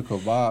at Monica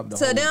vibe, the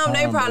To whole them,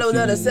 they time, probably bro, was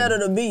there to she- settle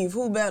the beef.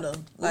 Who better?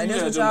 Like You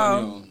this had what your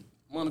money y'all. on.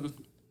 Monica,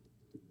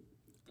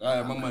 I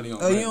have my money on.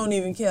 Oh, you don't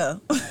even care.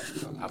 I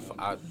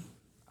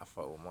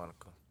fuck with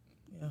Monica.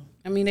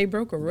 I mean, they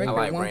broke a I record,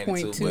 like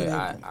Brandon too,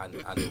 1.2.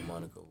 but I knew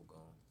Monica was gone.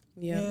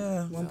 Yeah,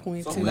 Yeah.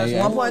 1.2. So They-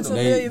 1.2 they-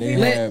 million they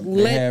people. had- they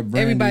Let had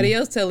Brandy- everybody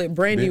else tell it.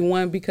 Brandy Bill-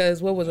 won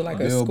because what was it, like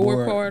a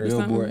Billboard- scorecard or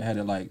Billboard something? had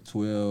it like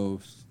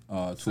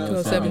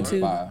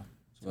 12.75.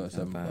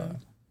 12.75.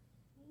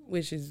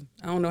 Which is,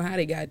 I don't know how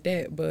they got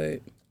that, but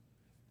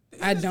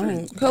I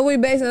don't. Cause we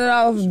basing it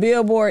off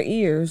Billboard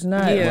ears,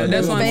 not Yeah,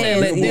 that's what I'm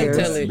saying. Let fans' them ears.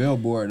 tell it.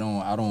 Billboard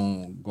I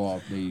don't go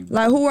off they.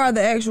 Like who are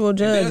the actual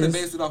They had to judges?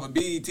 base it off of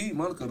BET.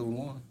 Monica the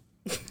one.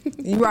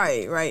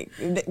 Right.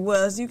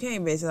 Well, you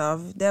can't base it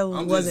off. That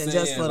I'm wasn't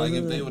just saying, for the like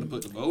if they hood. would have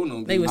put the vote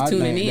on, They was I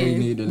tuning think they in.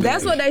 need to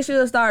That's let- what they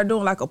should start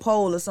doing, like a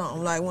poll or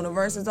something. Like when the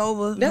verse is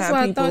over, That's have what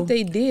I people, thought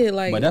they did.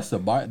 Like, But that's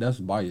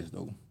bias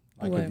though.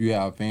 Like What? if you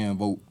have a fan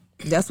vote.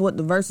 That's what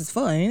the verse is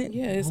for, ain't it?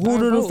 Yeah, it's Who our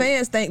do the vote.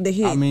 fans think the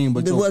hit? I mean,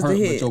 but was the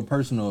hit? your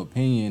personal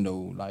opinion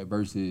though, like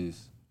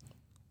versus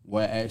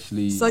what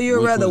actually. So you'd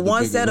which rather was the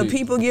one bigger set of hit.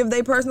 people give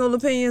their personal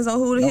opinions on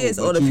who the No, hits,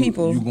 but or the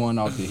people? You going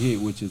off the hit,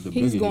 which is the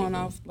He's bigger going hit,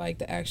 off like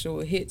the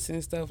actual hits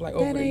and stuff, like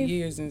over the ain't-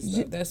 years and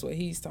stuff. That's what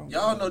he's talking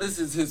Y'all about. know this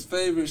is his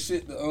favorite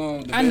shit.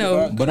 I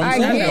know. But I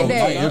I'm saying get though,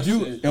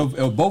 that. like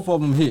if both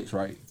of them hits,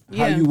 right?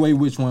 How Yeah. you weigh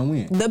which one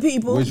win? The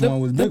people. Which one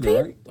was bigger,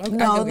 right? Okay,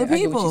 No, I the get what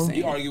people. you're saying.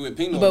 You argue with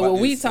Pino But about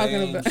what we this talking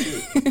same about,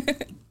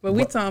 shit. but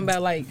we talking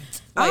about like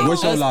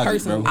What's your us logic,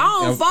 personally. bro?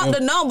 I don't fuck the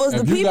numbers.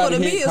 if The you people got a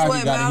to me hit, is Kaki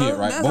what got a hit, matters.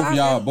 right? That's Both how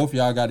of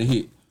y'all got a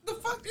hit. The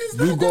fuck is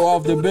You go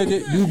off the bigger.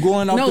 You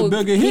going off No, the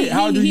bigger he- hit.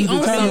 How do he you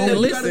on something to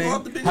determine? listen. They go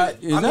off the big How- hit.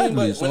 exactly, I mean,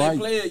 but so when like- they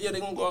play it, yeah, they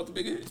gonna go off the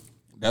big hit.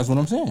 That's what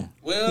I'm saying.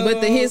 Well, But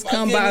the hits I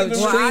come can't by even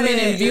streaming say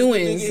and it's the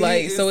viewings, big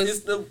like, hit. so it's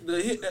the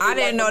hit that I they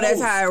didn't know like the that's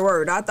most. how it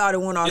worked. I thought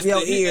it went off It's your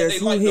the hit that ears. they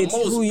Who like the hits?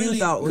 most, Who you really.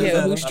 thought was Yeah,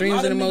 better? who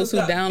streams it the most, who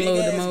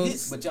download the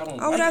most. But y'all don't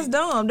Oh, like that's it.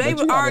 dumb. They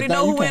But you gotta already think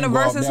know you who in can't the go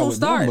off verses that who with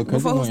them start because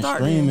before it who went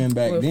started. streaming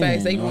back Well, then.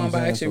 facts, they you know going what by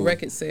I'm saying? actual So-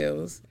 record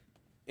sales.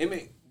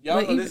 Emmett, y'all But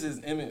know even- this is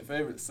Emmett's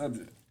favorite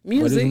subject. But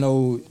there's Music.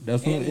 no.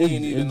 That's what And he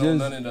ain't even know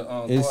none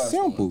of the it's bars.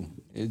 simple.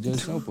 It's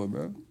just simple,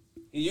 bro.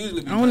 He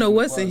usually be I don't know playing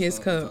what's the in bars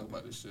his when we cup. talk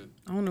about this shit.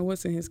 I don't know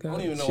what's in his I cup.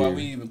 don't even know Cherry. why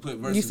we even put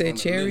verses You said on the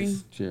cherry?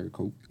 list. Cherry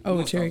Coke. Oh,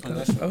 We cherry gonna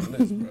coke. start putting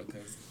that shit on the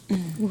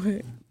list, bro, 'cause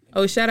What?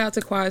 Oh, shout out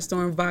to Quiet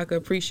Storm Vodka.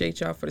 Appreciate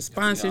y'all for the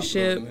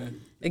sponsorship. plugging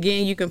in.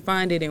 Again, you can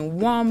find it in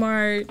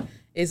Walmart.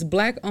 It's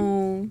black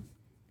owned.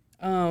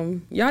 Y'all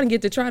didn't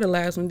get to try the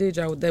last one, did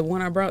y'all? That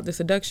one I brought, the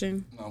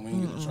Seduction. No, we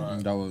ain't gonna try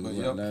it. That was But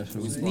what, yep, last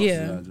we week. sponsored.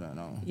 Yeah.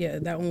 No. Yeah,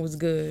 that one was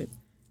good.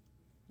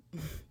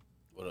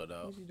 What up,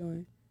 dog? What you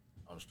doing?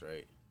 I'm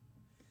straight.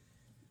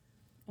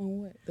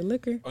 On what? The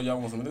liquor? Oh, y'all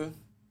want some of this?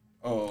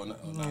 Oh, no.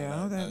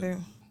 Yeah, okay, that,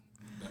 then.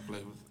 that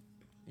flavor.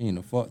 Ain't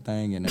a fuck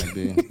thing in that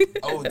bitch.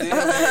 Oh,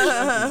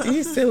 damn.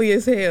 You silly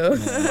as hell.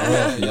 He's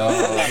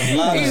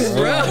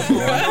rough.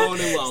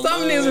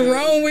 Something is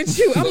wrong with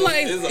you. I'm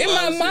like, in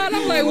my mind,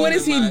 I'm like, what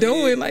is he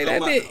doing? Like,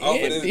 that bit Off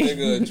of this empty.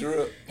 nigga a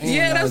drip.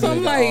 Yeah, that's what I'm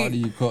All like.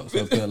 these cups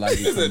up there like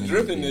It's a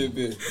drip in this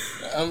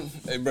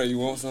bitch. Hey, bro, you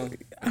want some?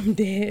 I'm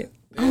dead.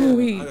 Yeah, Oh,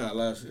 wait. I got a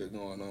lot of shit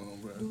going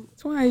on, bro.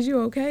 Twice, you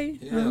okay?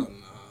 Hell nah.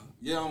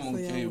 Yeah, I'm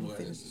okay, but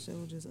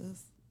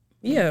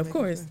Yeah, of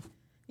course.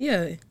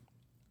 Yeah.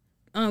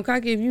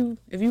 Kaki,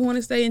 if you want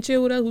to stay and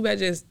chill with us, we better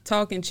just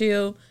talk and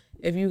chill.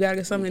 If you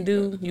got something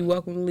to do, you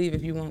welcome to leave.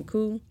 If you want,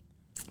 cool.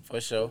 For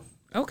sure.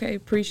 Okay,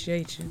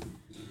 appreciate you.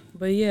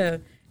 But yeah,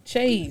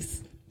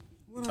 Chase.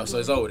 Oh, so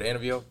it's over, the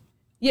interview?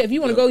 Yeah, if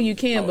you want to go, you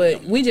can.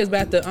 But we just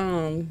about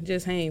to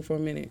just hang for a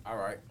minute. All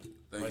right.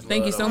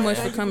 Thank you so much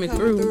for coming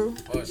through.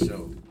 For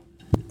sure.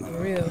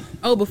 For real.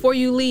 Oh, before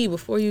you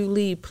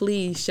leave,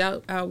 please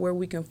shout out where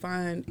we can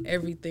find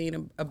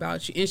everything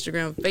about you.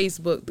 Instagram,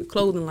 Facebook, the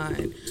clothing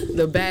line,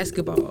 the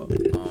basketball.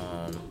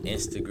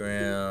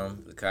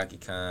 Instagram, the Cocky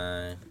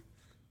Kind.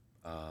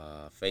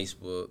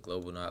 Facebook,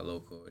 Global Not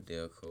Local,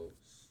 Adele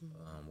Coates.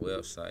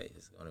 Website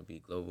is going to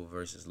be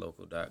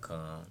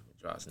globalversuslocal.com.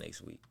 It drops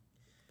next week.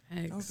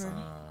 Thanks.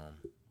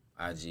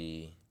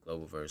 IG,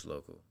 Global Versus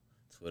Local.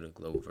 Twitter,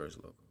 Global Versus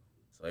Local.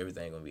 So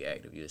everything going to be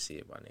active. You'll see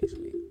it by next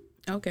week.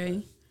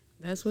 Okay,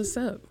 that's what's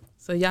up.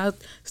 So y'all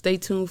stay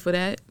tuned for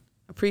that.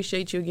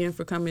 Appreciate you again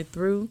for coming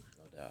through.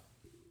 No doubt.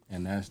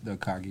 And that's the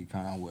Kaki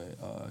Con with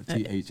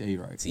THA,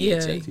 right? Yeah,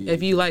 THA.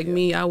 if you like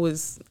me, I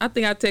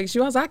think I texted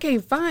you. I was like, I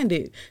can't find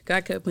it. 'Cause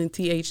I kept putting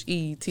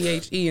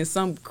THE, and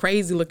some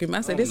crazy looking.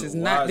 I said, this is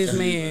not this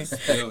man.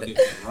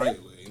 Right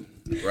way.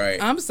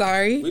 Right. I'm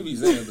sorry, We be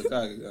saying the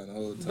cocky gun the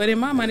whole time. but in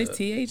my mind it's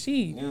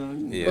THE.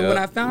 Yeah. But when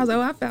I found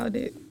out, I found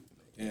it.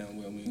 Yeah,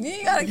 well, I mean. You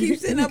ain't gotta keep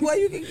sitting up, boy.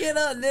 You can get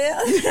up there.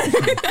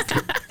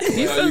 No,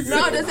 I'm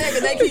just saying,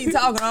 because they keep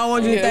talking. I don't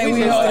want you to Yeah, think we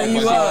we just holding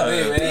you up.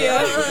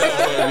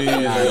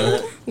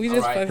 We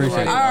just fucking with it.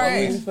 Appreciate it. All All right.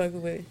 right. We just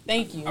fucking with it.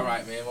 Thank you. All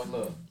right, man. What's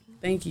up?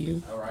 Thank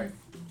you. All right.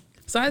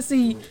 So I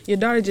see your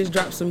daughter just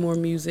dropped some more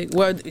music.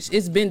 Well,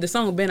 the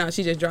song been out.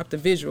 She just dropped the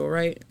visual,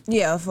 right?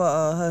 Yeah, for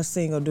her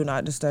single "Do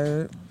Not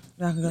Disturb."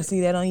 Y'all can go see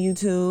that on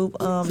YouTube.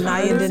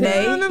 Naya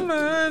Danae.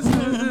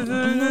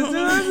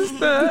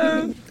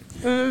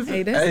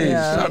 Hey, that's Hey,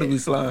 Yeah. shout to be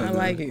slime. I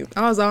like it.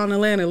 I was all in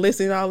Atlanta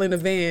listening all in the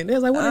van. They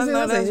was like, what is I it?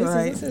 know I said,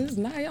 that's right. It's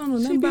not. I don't know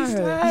nothing about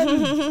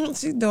her.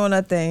 She's doing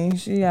her thing.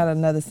 She got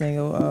another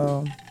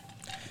single.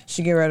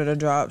 She get ready to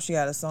drop. She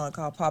got a song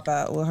called "Pop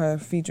Out" with her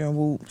featuring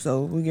Whoop.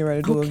 So we get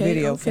ready to do a Okay,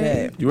 video for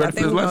okay. that. You ready I for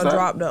think this we're gonna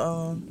lifestyle? drop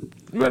the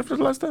You ready for this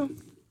last time?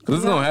 Cause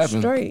it's gonna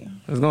happen. straight.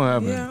 It's gonna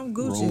happen. Yeah, I'm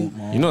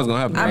Gucci. You know it's gonna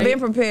happen. I've Right? been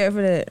prepared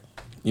for that.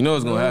 You know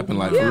it's gonna happen.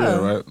 Like Yeah.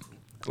 for real, right?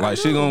 Like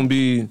she gonna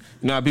be. You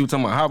know how people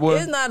talking about hot boy.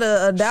 It's not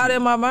a doubt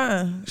in my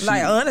mind.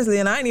 Like honestly,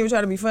 and I ain't even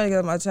trying to be funny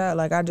because my child.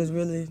 Like I just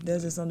really,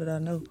 that's just something that I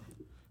know.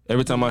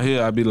 Every time I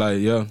hear, I be like,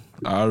 yeah,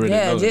 I already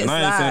Yeah, know. just And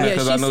I ain't saying slide. that Yeah,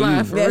 because she I know slide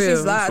you. for Yeah, real.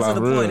 she slides to Slide the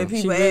for point real. that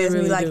people She really, ask me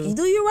really like, do.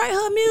 "Do you write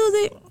her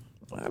music?"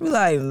 I be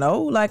like,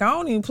 "No, like I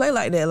don't even play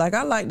like that. Like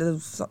I like to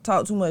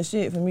talk too much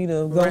shit for me to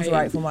go Right. to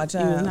write for my You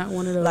child. was not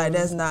one of those. Like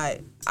that's not.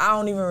 I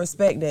don't even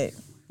respect that.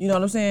 You know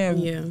what I'm saying?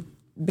 Yeah.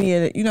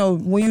 being,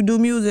 when you do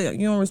music,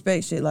 you don't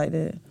respect shit like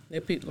that.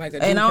 Like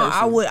a and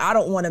person. I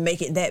don't want to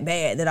make it that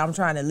bad that I'm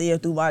trying to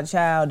live through my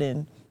child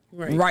and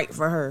write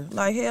for her.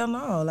 Like, hell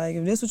no. Like,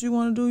 if this what you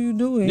want to do, you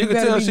do it. You can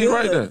tell she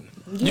right good.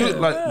 there. You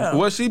like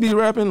what she be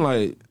rapping,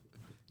 like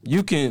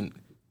you can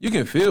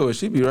feel it.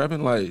 She be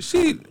rapping like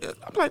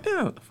I'm like,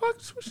 damn, the fuck,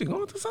 was she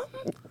going through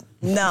something?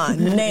 Nah,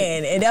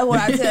 nan. And that's what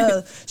I tell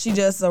her. She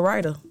just a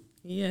writer.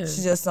 Yeah.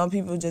 She just, some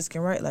people just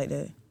can write like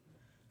that.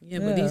 Yeah,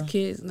 but these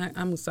kids, I'm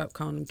gonna stop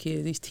calling them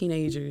kids. These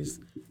teenagers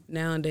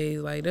nowadays,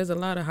 like, there's a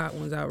lot of hot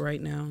ones out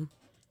right now.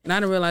 And I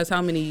didn't realize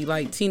how many,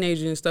 like,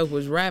 teenagers and stuff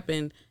was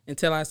rapping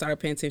until I started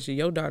paying attention to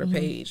your daughter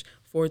page,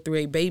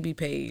 438 baby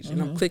page,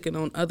 and I'm clicking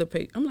on other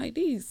page. I'm like,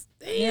 they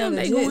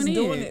going in.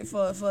 Doing it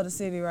for the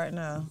city right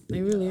now.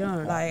 They really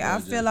are. Like, I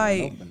feel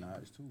like,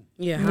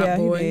 Hot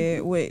Boy. He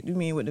did. What you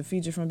mean with the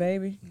feature from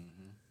Baby?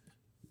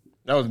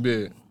 That was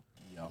big.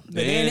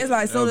 But then it's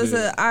like, soon as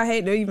I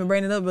hate to even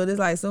bring it up, but it's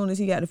like, soon as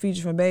he got the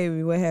feature from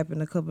Baby, what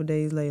happened a couple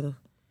days later?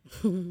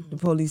 The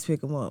police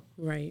pick him up.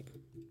 Right.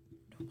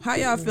 How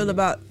y'all feel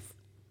about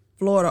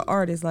Florida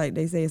artists? Like,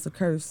 they say it's a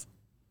curse.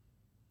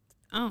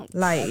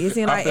 Like, it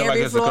seems like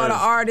every Florida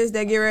artist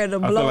that get ready to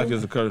blow, I feel like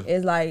it's a curse.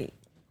 It's like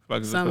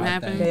something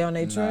happened. They on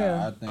their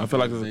trail. I feel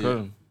like it's a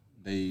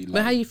curse.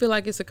 But how you feel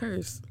like it's a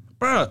curse?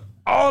 Bruh,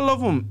 all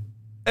of them.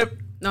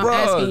 No, I'm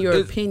asking your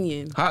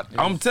opinion.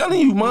 I'm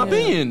telling you my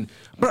opinion.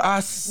 Bro,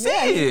 I see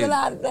it.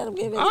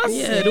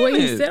 The way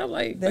you said, I'm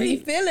like, that he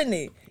feeling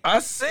it. I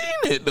seen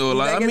it though.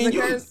 Like, I mean,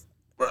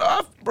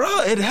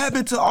 bro, it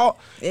happened to all.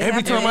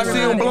 Every time I see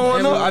him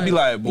blowing up, I be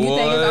like, boy. You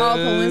think it's all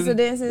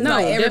coincidences? No,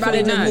 like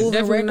everybody just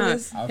moving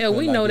reckless? Hell,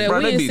 we know that.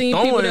 We ain't seen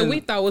people that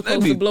we thought was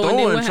supposed to blow, and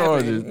then what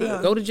happened?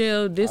 Go to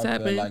jail. This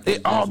happened. Like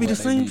it all be the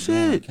same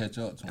shit. Catch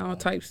up to all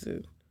types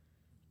of.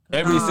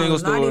 Every single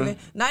story.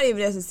 Not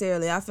even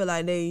necessarily. I feel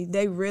like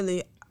they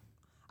really.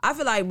 I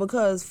feel like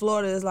because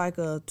Florida is like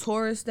a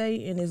tourist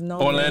state and is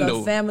known as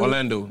a family.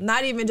 Orlando.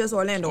 Not even just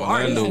Orlando.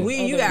 Artists.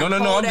 You got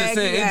no. I'm just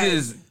saying it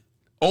just.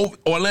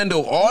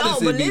 Orlando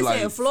artists. No, but listen,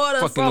 like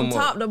Florida from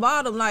top to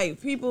bottom, like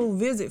people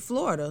visit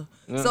Florida.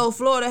 Yeah. So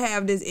Florida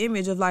have this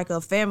image of like a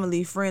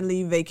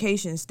family-friendly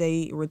vacation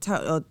state,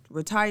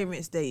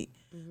 retirement state.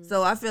 Mm-hmm.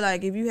 So I feel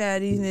like if you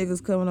had these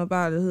niggas coming up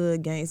out of the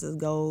hood, gangsters,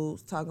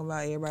 goals, talking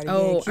about everybody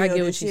getting killed I get what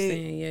you're shit.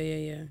 saying.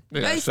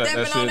 Yeah. They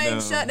stepping on they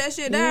shut that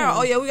shit down.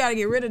 Oh yeah, we gotta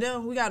get rid of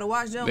them. We gotta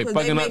watch them because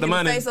they making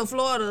the face of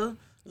Florida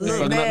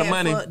look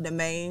bad for the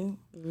main.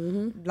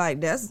 Mm-hmm.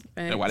 Like that's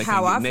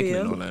how I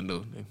feel.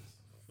 Orlando.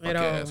 At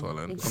all.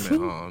 I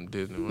mean,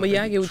 Disney. But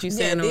yeah, I get what you're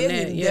saying on Disney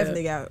that. Yeah,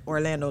 definitely got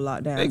Orlando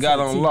locked down. They got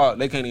on lock.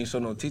 They can't even show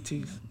no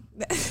titties.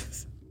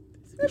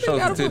 Show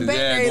some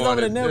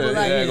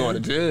titties. Going to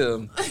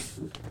jail.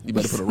 You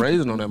better put a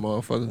raisin on that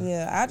motherfucker.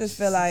 Yeah, I just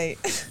feel like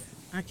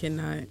I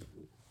cannot.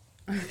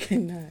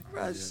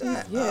 Bro,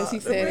 shut yes,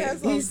 he said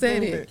it. He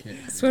said it.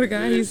 I swear to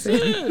God, he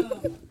said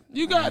it.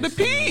 You got to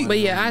pee. But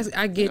yeah,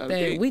 I get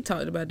that. We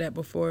talked about that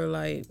before,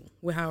 like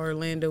with how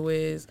Orlando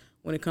is.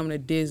 When it comes to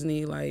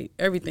Disney, like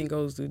everything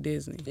goes through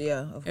Disney.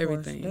 Yeah, of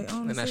everything. Course.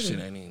 And that shit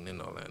ain't even in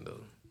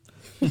Orlando.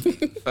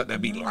 They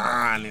be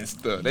lying and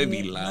stuff. They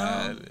be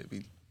lying. They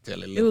be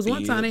telling. It was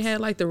one time they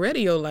had like the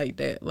radio like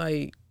that.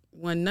 Like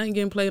when nothing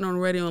getting played on the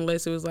radio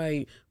unless it was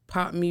like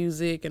pop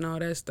music and all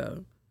that stuff.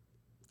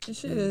 The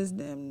shit is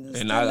damn.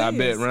 And I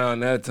bet around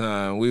that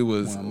time we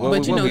was.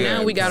 But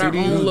now we got our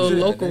own little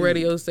local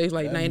radio station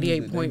like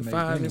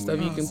 98.5 and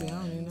stuff. You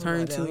can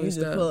turn to and you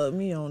stuff. Just plug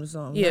me on or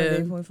something. Yeah,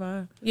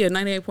 98.5. Yeah,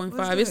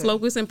 98.5. It's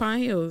local. It's in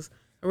Pine Hills.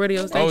 A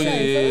radio station. Oh yeah.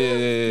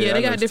 Yeah,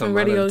 they got different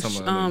radio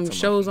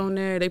shows on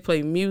there. They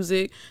play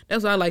music.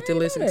 That's what I like to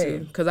listen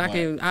to because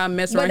I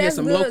mess around here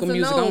some local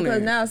music on there.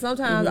 Because now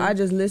sometimes I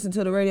just listen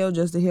to the radio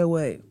just to hear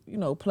what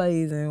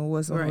plays and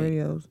what's on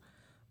radios.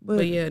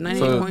 But yeah, 98.5.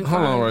 So,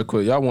 hold on right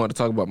quick. Y'all wanted to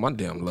talk about my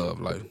damn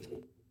love life.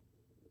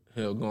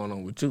 Hell going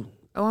on with you.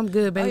 Oh, I'm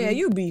good, baby. Oh, yeah,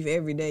 you beef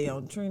every day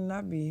on Trina.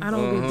 I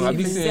don't be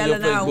beefing.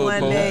 Selling out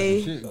one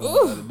day.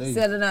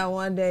 Selling out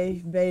one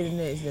day, baby the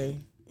next day.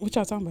 What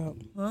y'all talking about?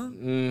 Huh?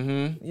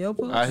 Mm-hmm. Your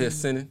pussy? Out here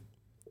sinning.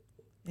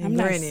 I'm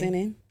not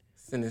sinning.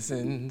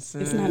 Sinning.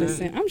 It's not a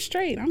sin. I'm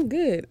straight. I'm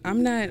good.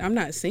 I'm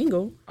not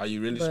single. Are you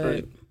really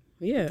straight?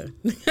 Yeah.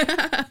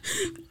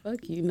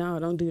 Fuck you. No,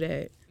 don't do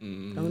that.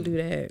 Don't do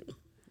that.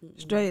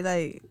 Straight. Is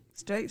that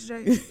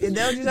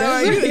what you talking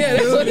about? Yeah,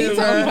 that's what he's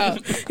talking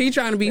about. He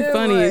trying to be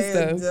funny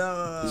and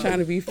stuff. Trying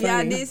to be funny. Yeah,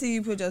 I did see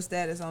you put your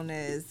status on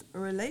there as a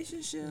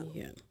relationship.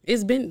 Yeah.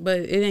 It's been, but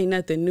it ain't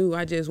nothing new.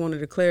 I just wanted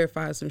to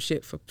clarify some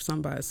shit for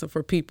somebody,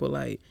 for people.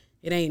 Like,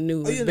 it ain't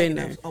new. It's been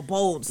there. A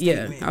bold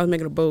statement. Yeah, I was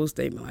making a bold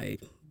statement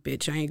like,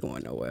 bitch, I ain't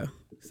going nowhere.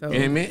 So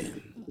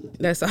Amen.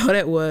 That's all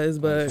that was,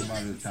 but.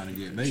 Somebody was trying to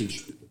get laid.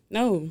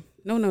 No.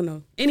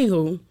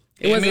 Anywho.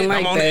 It wasn't like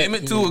I'm on that. the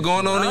Emmett too. What's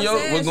going on in your?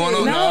 What's going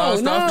on? No,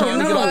 stop trying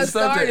to get off the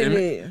subject.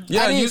 Emmett.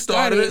 Yeah, you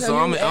started it, so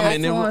I'm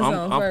in there.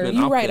 I'm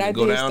you right, I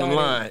go did down the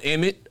line.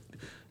 Emmett,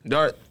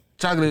 dark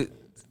chocolate,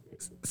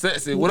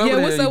 sexy, whatever.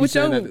 Yeah, what's up with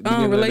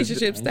your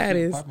relationship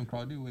status?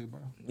 You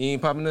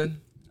ain't popping nothing.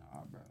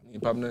 Nah, bro. You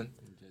ain't popping nothing.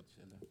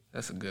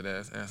 That's a good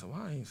ass answer.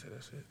 Why I ain't say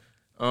that shit?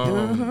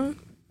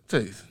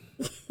 Chase.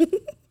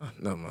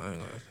 Never mind. I ain't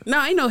gonna ask that.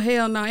 No, ain't no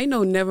hell no. Ain't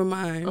no never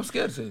mind. I'm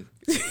scared to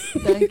Chase.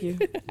 Thank you.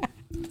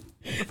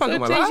 Fuck So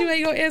am I Chase, lying? you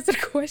ain't gonna answer the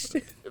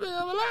question. You think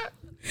I'm a lie?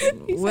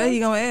 What you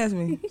gonna ask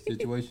me?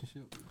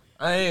 Situationship.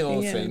 I ain't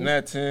gonna Yeah. say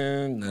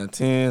nothing. I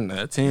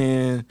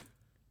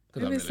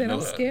just said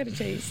I'm scared of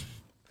Chase.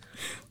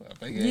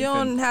 You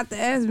don't have to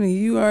ask me.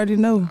 You already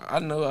know. I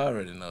know. I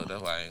already know.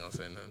 That's why I ain't gonna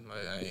say nothing.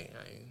 Like, I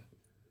ain't.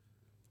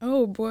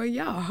 Oh boy,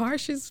 y'all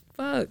harsh as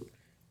fuck.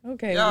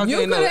 Okay. Y'all You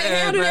can't could know have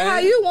handled it everybody. how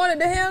you wanted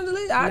to handle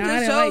it. I Nah, I just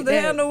didn't chose like to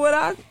that. handle what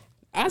I.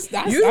 I You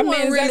I the meant one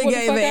exactly really what the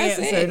gave fuck an I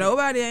answer. said.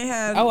 Nobody ain't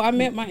had. Oh, I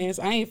meant my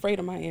answer. I ain't afraid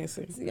of my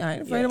answer. I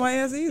ain't afraid of my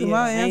answer either. Yeah,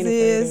 My I ain't answer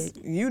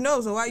afraid is, you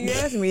know, so why you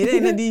asking me? It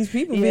ain't none of these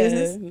people Yeah,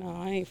 business. no,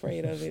 I ain't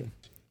afraid of it.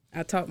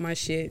 I talk my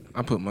shit,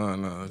 I put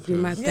mine on. do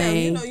my Yeah,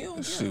 thing. you know, you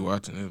don't She care.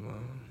 watching this, man.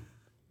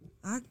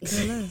 I could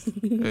care less.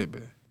 Hey, babe.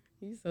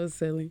 You so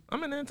silly.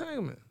 I'm in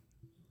entanglement.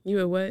 You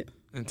a what?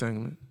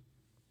 Entanglement.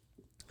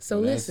 So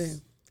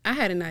listen, I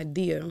had an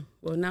idea.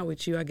 Well, not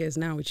with you. I guess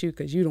not with you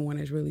because you the one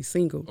that's really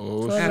single.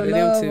 Oh, For Out the of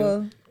them love two.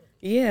 of-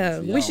 Yeah,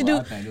 See, we should do.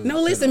 I think it was No,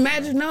 a listen,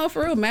 setup, no,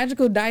 for real.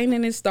 Magical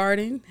dining is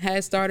starting.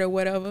 Has started,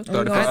 whatever. We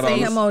gonna $35.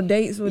 send him on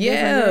dates with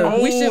different Yeah,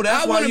 girls. we Oh, should.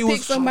 that's I why want to you pick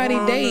was somebody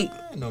trying date.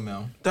 No,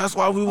 ma'am. That's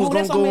why we was Oh,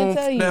 that's gonna what go I'm on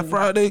gonna tell that you.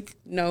 Friday.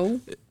 No,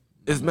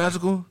 It's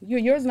magical.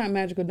 yours not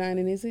magical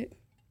dining, is it?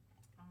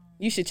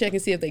 You should check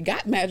and see if they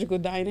got magical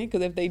dining,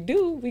 because if they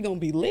do, we gonna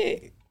be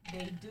lit.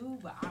 They do,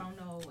 but I don't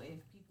know if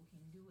people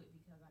can do it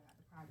because I got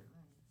the private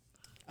room.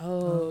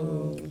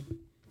 Oh,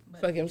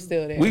 fuck, I'm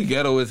still there. We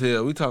ghetto as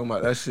hell. We talking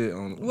about that shit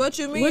on. What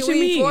you mean? What you we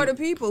mean? for the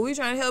people. We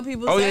trying to help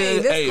people Oh, say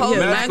yeah, this hey, COVID-19.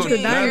 magical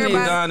dining.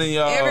 Dining,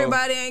 y'all.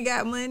 Everybody ain't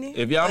got money.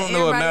 If y'all don't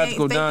know what Everybody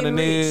magical ain't faking dining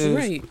rich. is,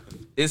 right.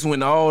 it's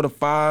when all the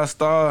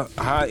 5-star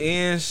high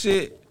end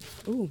shit.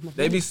 Ooh, my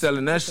They be mic.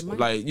 selling that shit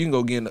like you can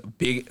go get in a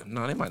big.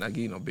 No, they might not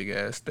give you no big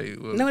ass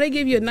steak. No, they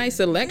give you a nice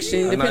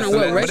selection A depending nice on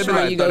what select- but it be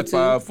restaurant like you go to.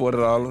 $35,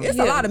 $40. It's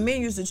Yeah. a lot of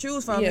menus to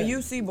choose from, Yeah. and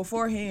you see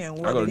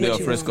beforehand. I go to Del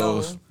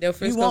Frisco's. Del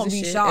Frisco's You won't and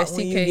be shit, shocked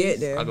when you STKs. get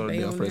there. I go to They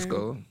Del on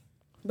Frisco.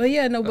 But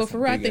yeah, no, but That's for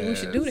some real, I big think we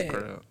should do ass that.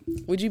 crab.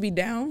 Would you be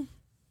down?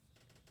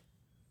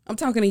 I'm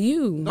talking to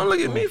you. Don't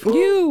look at me, fool.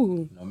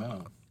 You. No,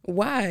 ma'am.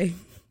 Why?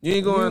 You ain't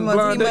You going must,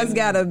 blind he must dating?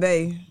 got a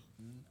bay. I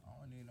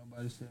don't need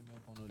nobody to set me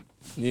up on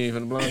a. You ain't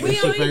finna blind We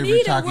date? don't favorite need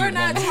it. chocolate We're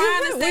not bar?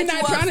 trying to We're set not you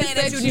up trying to saying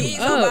that set you you need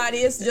up. somebody.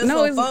 It's just No,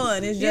 for it's-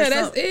 fun. It's just yeah,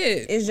 that's some-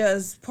 it. It's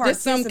just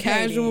Just some participating.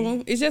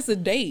 casual. It's just a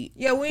date.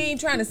 Yeah, we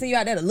ain't trying to send you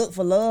out there to look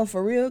for love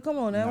for real. Come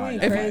on now, Nah, we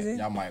ain't y'all crazy.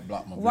 Y'all might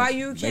block my. Why blessing.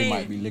 you They can't-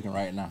 might be looking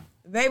right now.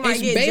 They might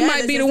It's- get they jealous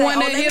might be and the say, one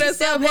that let hit me us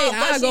step up. Hey,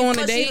 I'll but go she- on a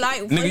but she date.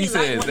 like- Nigga, you she like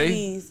said one of they?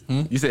 these.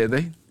 You said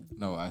they?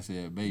 No, I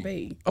said babe.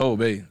 Babe. Oh,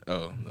 babe.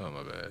 Oh,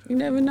 my bad. You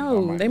never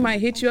know. They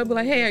might hit you up, be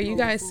like, "Hey, are you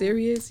guys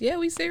serious?" Yeah,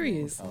 we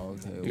serious. Oh,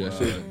 okay. Yeah, Well,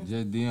 shit.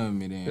 just DM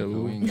me then. 'Cause Yeah,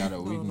 we ain't got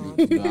a. We can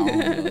do our own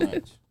little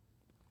match.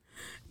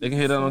 They can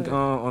hit that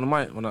on the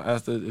mic when I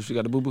asked her if she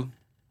got a boo boo.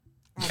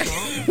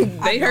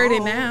 They heard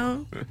it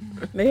now.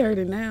 They heard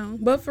it now.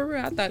 But for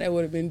real, I thought that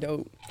would have been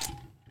dope.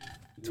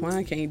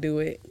 Twine can't do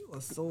it. You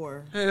a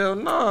sore. Hell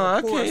no,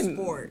 I Poor can't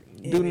sport.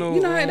 do no.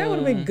 You know, that would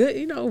have been good.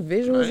 You know,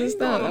 visuals and ain't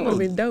stuff. going That on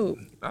would have no- been dope.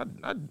 I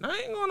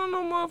ain't going on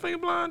no motherfucking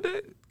blind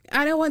date.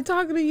 I didn't want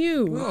talking to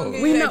you. gonna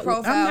get We you know. their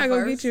profile I'm not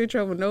gonna first. get you in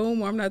trouble no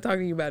more. I'm not talking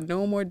to you about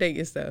no more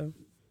dating stuff.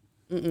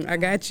 I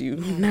got you.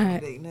 I'm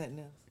not Ain't nothing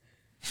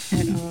else.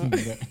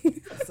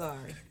 at all.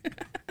 Sorry.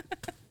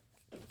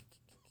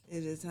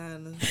 It is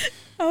time to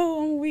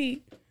Oh, I'm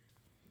weak.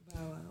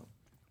 bow out.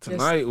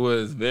 Tonight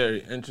was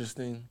very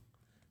interesting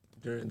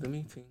during the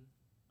meeting.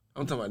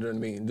 I'm talking about during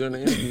the meeting, during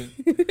the interview.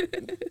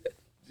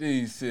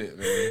 Jeez, shit,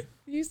 man.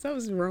 You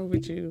something's wrong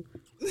with you.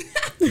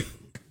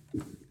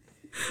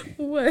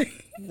 What?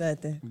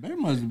 Nothing. They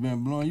must have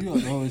been blowing you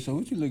up the whole show.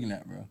 What you looking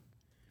at, bro?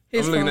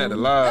 His I'm looking at the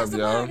phone. live, That's the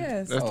y'all.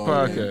 podcast. That's the Oh,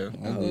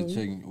 podcast. I'm just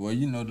checking. Well,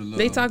 you know the little.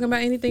 They talking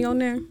about anything on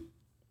there?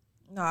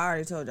 No, I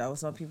already told y'all.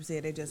 Some people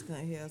said they just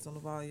couldn't hear us on the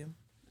volume.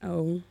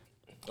 Oh,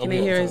 can Okay,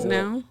 they hear so us what?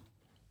 now?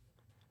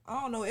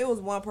 I don't know. It was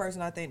one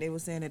person. I think they were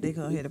saying that they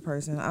couldn't hear the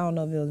person. I don't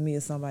know if it was me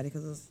or somebody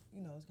because it's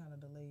it's kind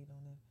of delayed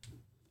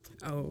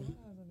on there. Oh,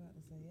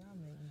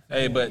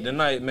 Hey, but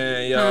tonight,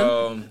 man,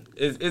 y'all,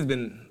 it's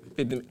been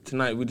 50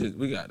 tonight. We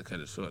got to cut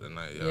it short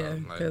tonight, y'all. Yeah,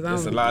 like, 'cause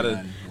it's a I'm- lot of I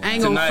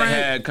ain't gonna tonight front.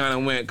 had kind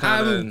of went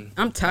kind of.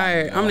 I'm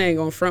tired. I'm not even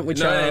gonna front with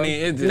y'all.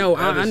 It's just No,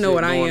 other I know shit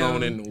what I going am.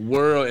 on in the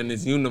world and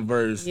this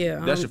universe. Yeah,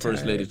 that's I'm your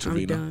first lady, tired. I'm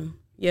Trevino. done.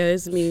 Yeah,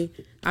 it's me.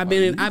 I've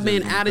been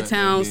out of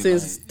town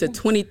since the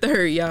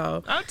 23rd,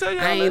 y'all. I'll tell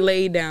y'all I ain't that.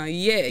 laid down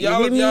yet. You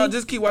Y'all, hear me? y'all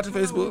just keep watching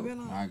Facebook.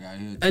 I got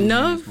here 2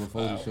 Enough? minutes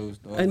before the show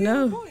started.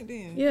 Enough. Point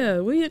then.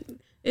 Yeah,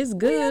 it's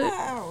good.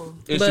 Wow.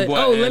 It's But, your boy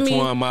oh, let me-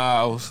 Antoine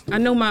Miles. I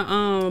know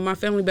my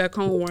family back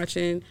home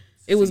watching.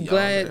 It was See y'all,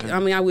 glad. man. I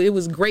mean, it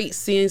was great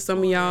seeing some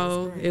of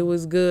y'all. It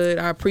was good.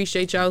 I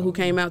appreciate y'all who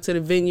came out to the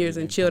vineyards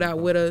and chilled out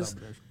with us.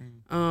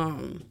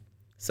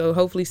 So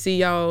hopefully see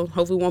y'all.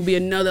 Hopefully won't be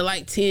another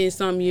like 10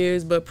 some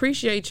years, but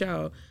appreciate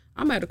y'all.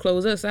 I'm about to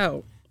close us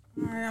out.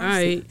 All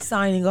right.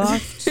 Signing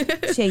off.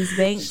 Chase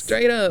Banks.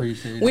 Straight up.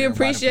 We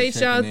appreciate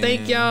y'all.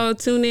 Thank y'all.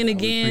 Tune in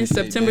again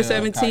September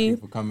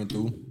 17th. For coming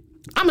through.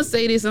 I'm going to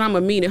say this and I'm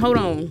going to mean it. Hold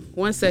on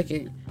 1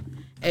 second.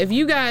 If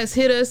you guys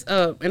hit us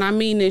up, and I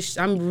mean this,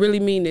 I really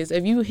mean this.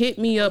 If you hit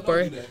me up,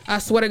 or I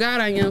swear to God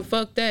I am,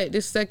 fuck that.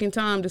 This second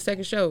time, the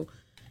second show.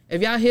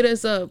 If y'all hit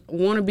us up,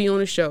 want to be on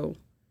the show.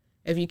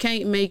 If you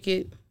can't make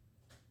it,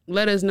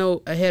 let us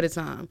know ahead of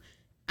time.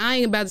 I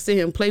ain't about to sit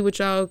here and play with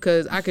y'all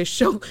because I could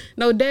show,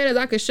 no, Dad,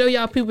 I could show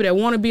y'all people that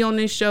want to be on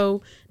this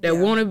show, that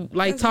want to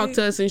like talk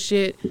to us and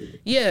shit.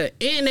 Yeah,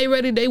 and they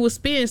ready, they will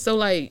spin. So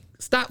like,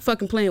 stop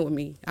fucking playing with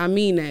me. I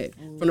mean that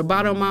from the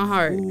bottom of my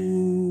heart,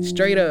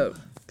 straight up.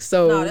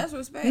 So no, that's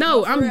respect.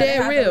 No, I'm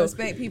dead real.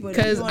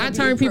 Because I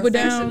turn people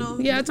down.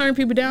 Yeah, I turn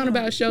people down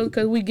about shows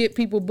because we get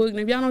people booked. And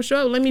if y'all don't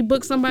show up, let me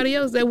book somebody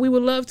else that we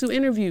would love to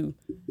interview.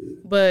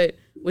 But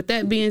with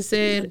that being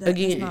said,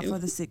 again, it's not for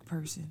the sick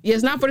person. Yeah,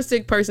 it's not for the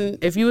sick person.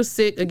 If you were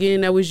sick, again,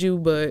 that was you.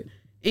 But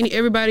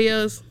everybody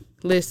else,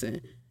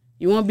 listen.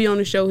 You want to be on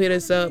the show, hit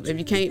us up. If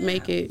you can't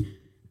make it,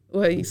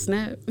 well, you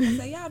snap. I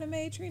say, y'all done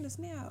made Trina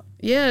snap.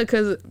 Yeah,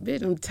 because,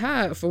 bitch, I'm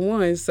tired for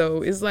one.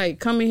 So it's like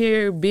coming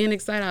here, being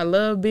excited. I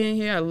love being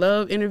here. I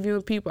love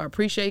interviewing people. I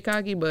appreciate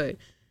Cocky, but,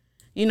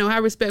 you know, I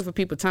have respect for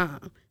people's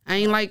time. I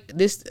ain't like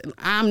this.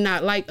 I'm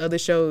not like other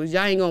shows.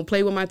 Y'all ain't going to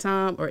play with my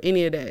time or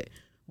any of that.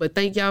 But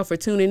thank y'all for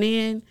tuning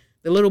in.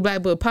 The Little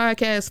Black Book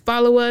Podcast.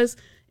 Follow us.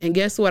 And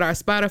guess what? Our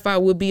Spotify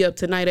will be up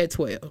tonight at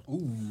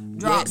 12.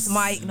 Drops,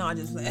 Mike. No, I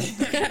just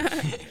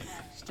playing.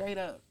 Straight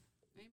up.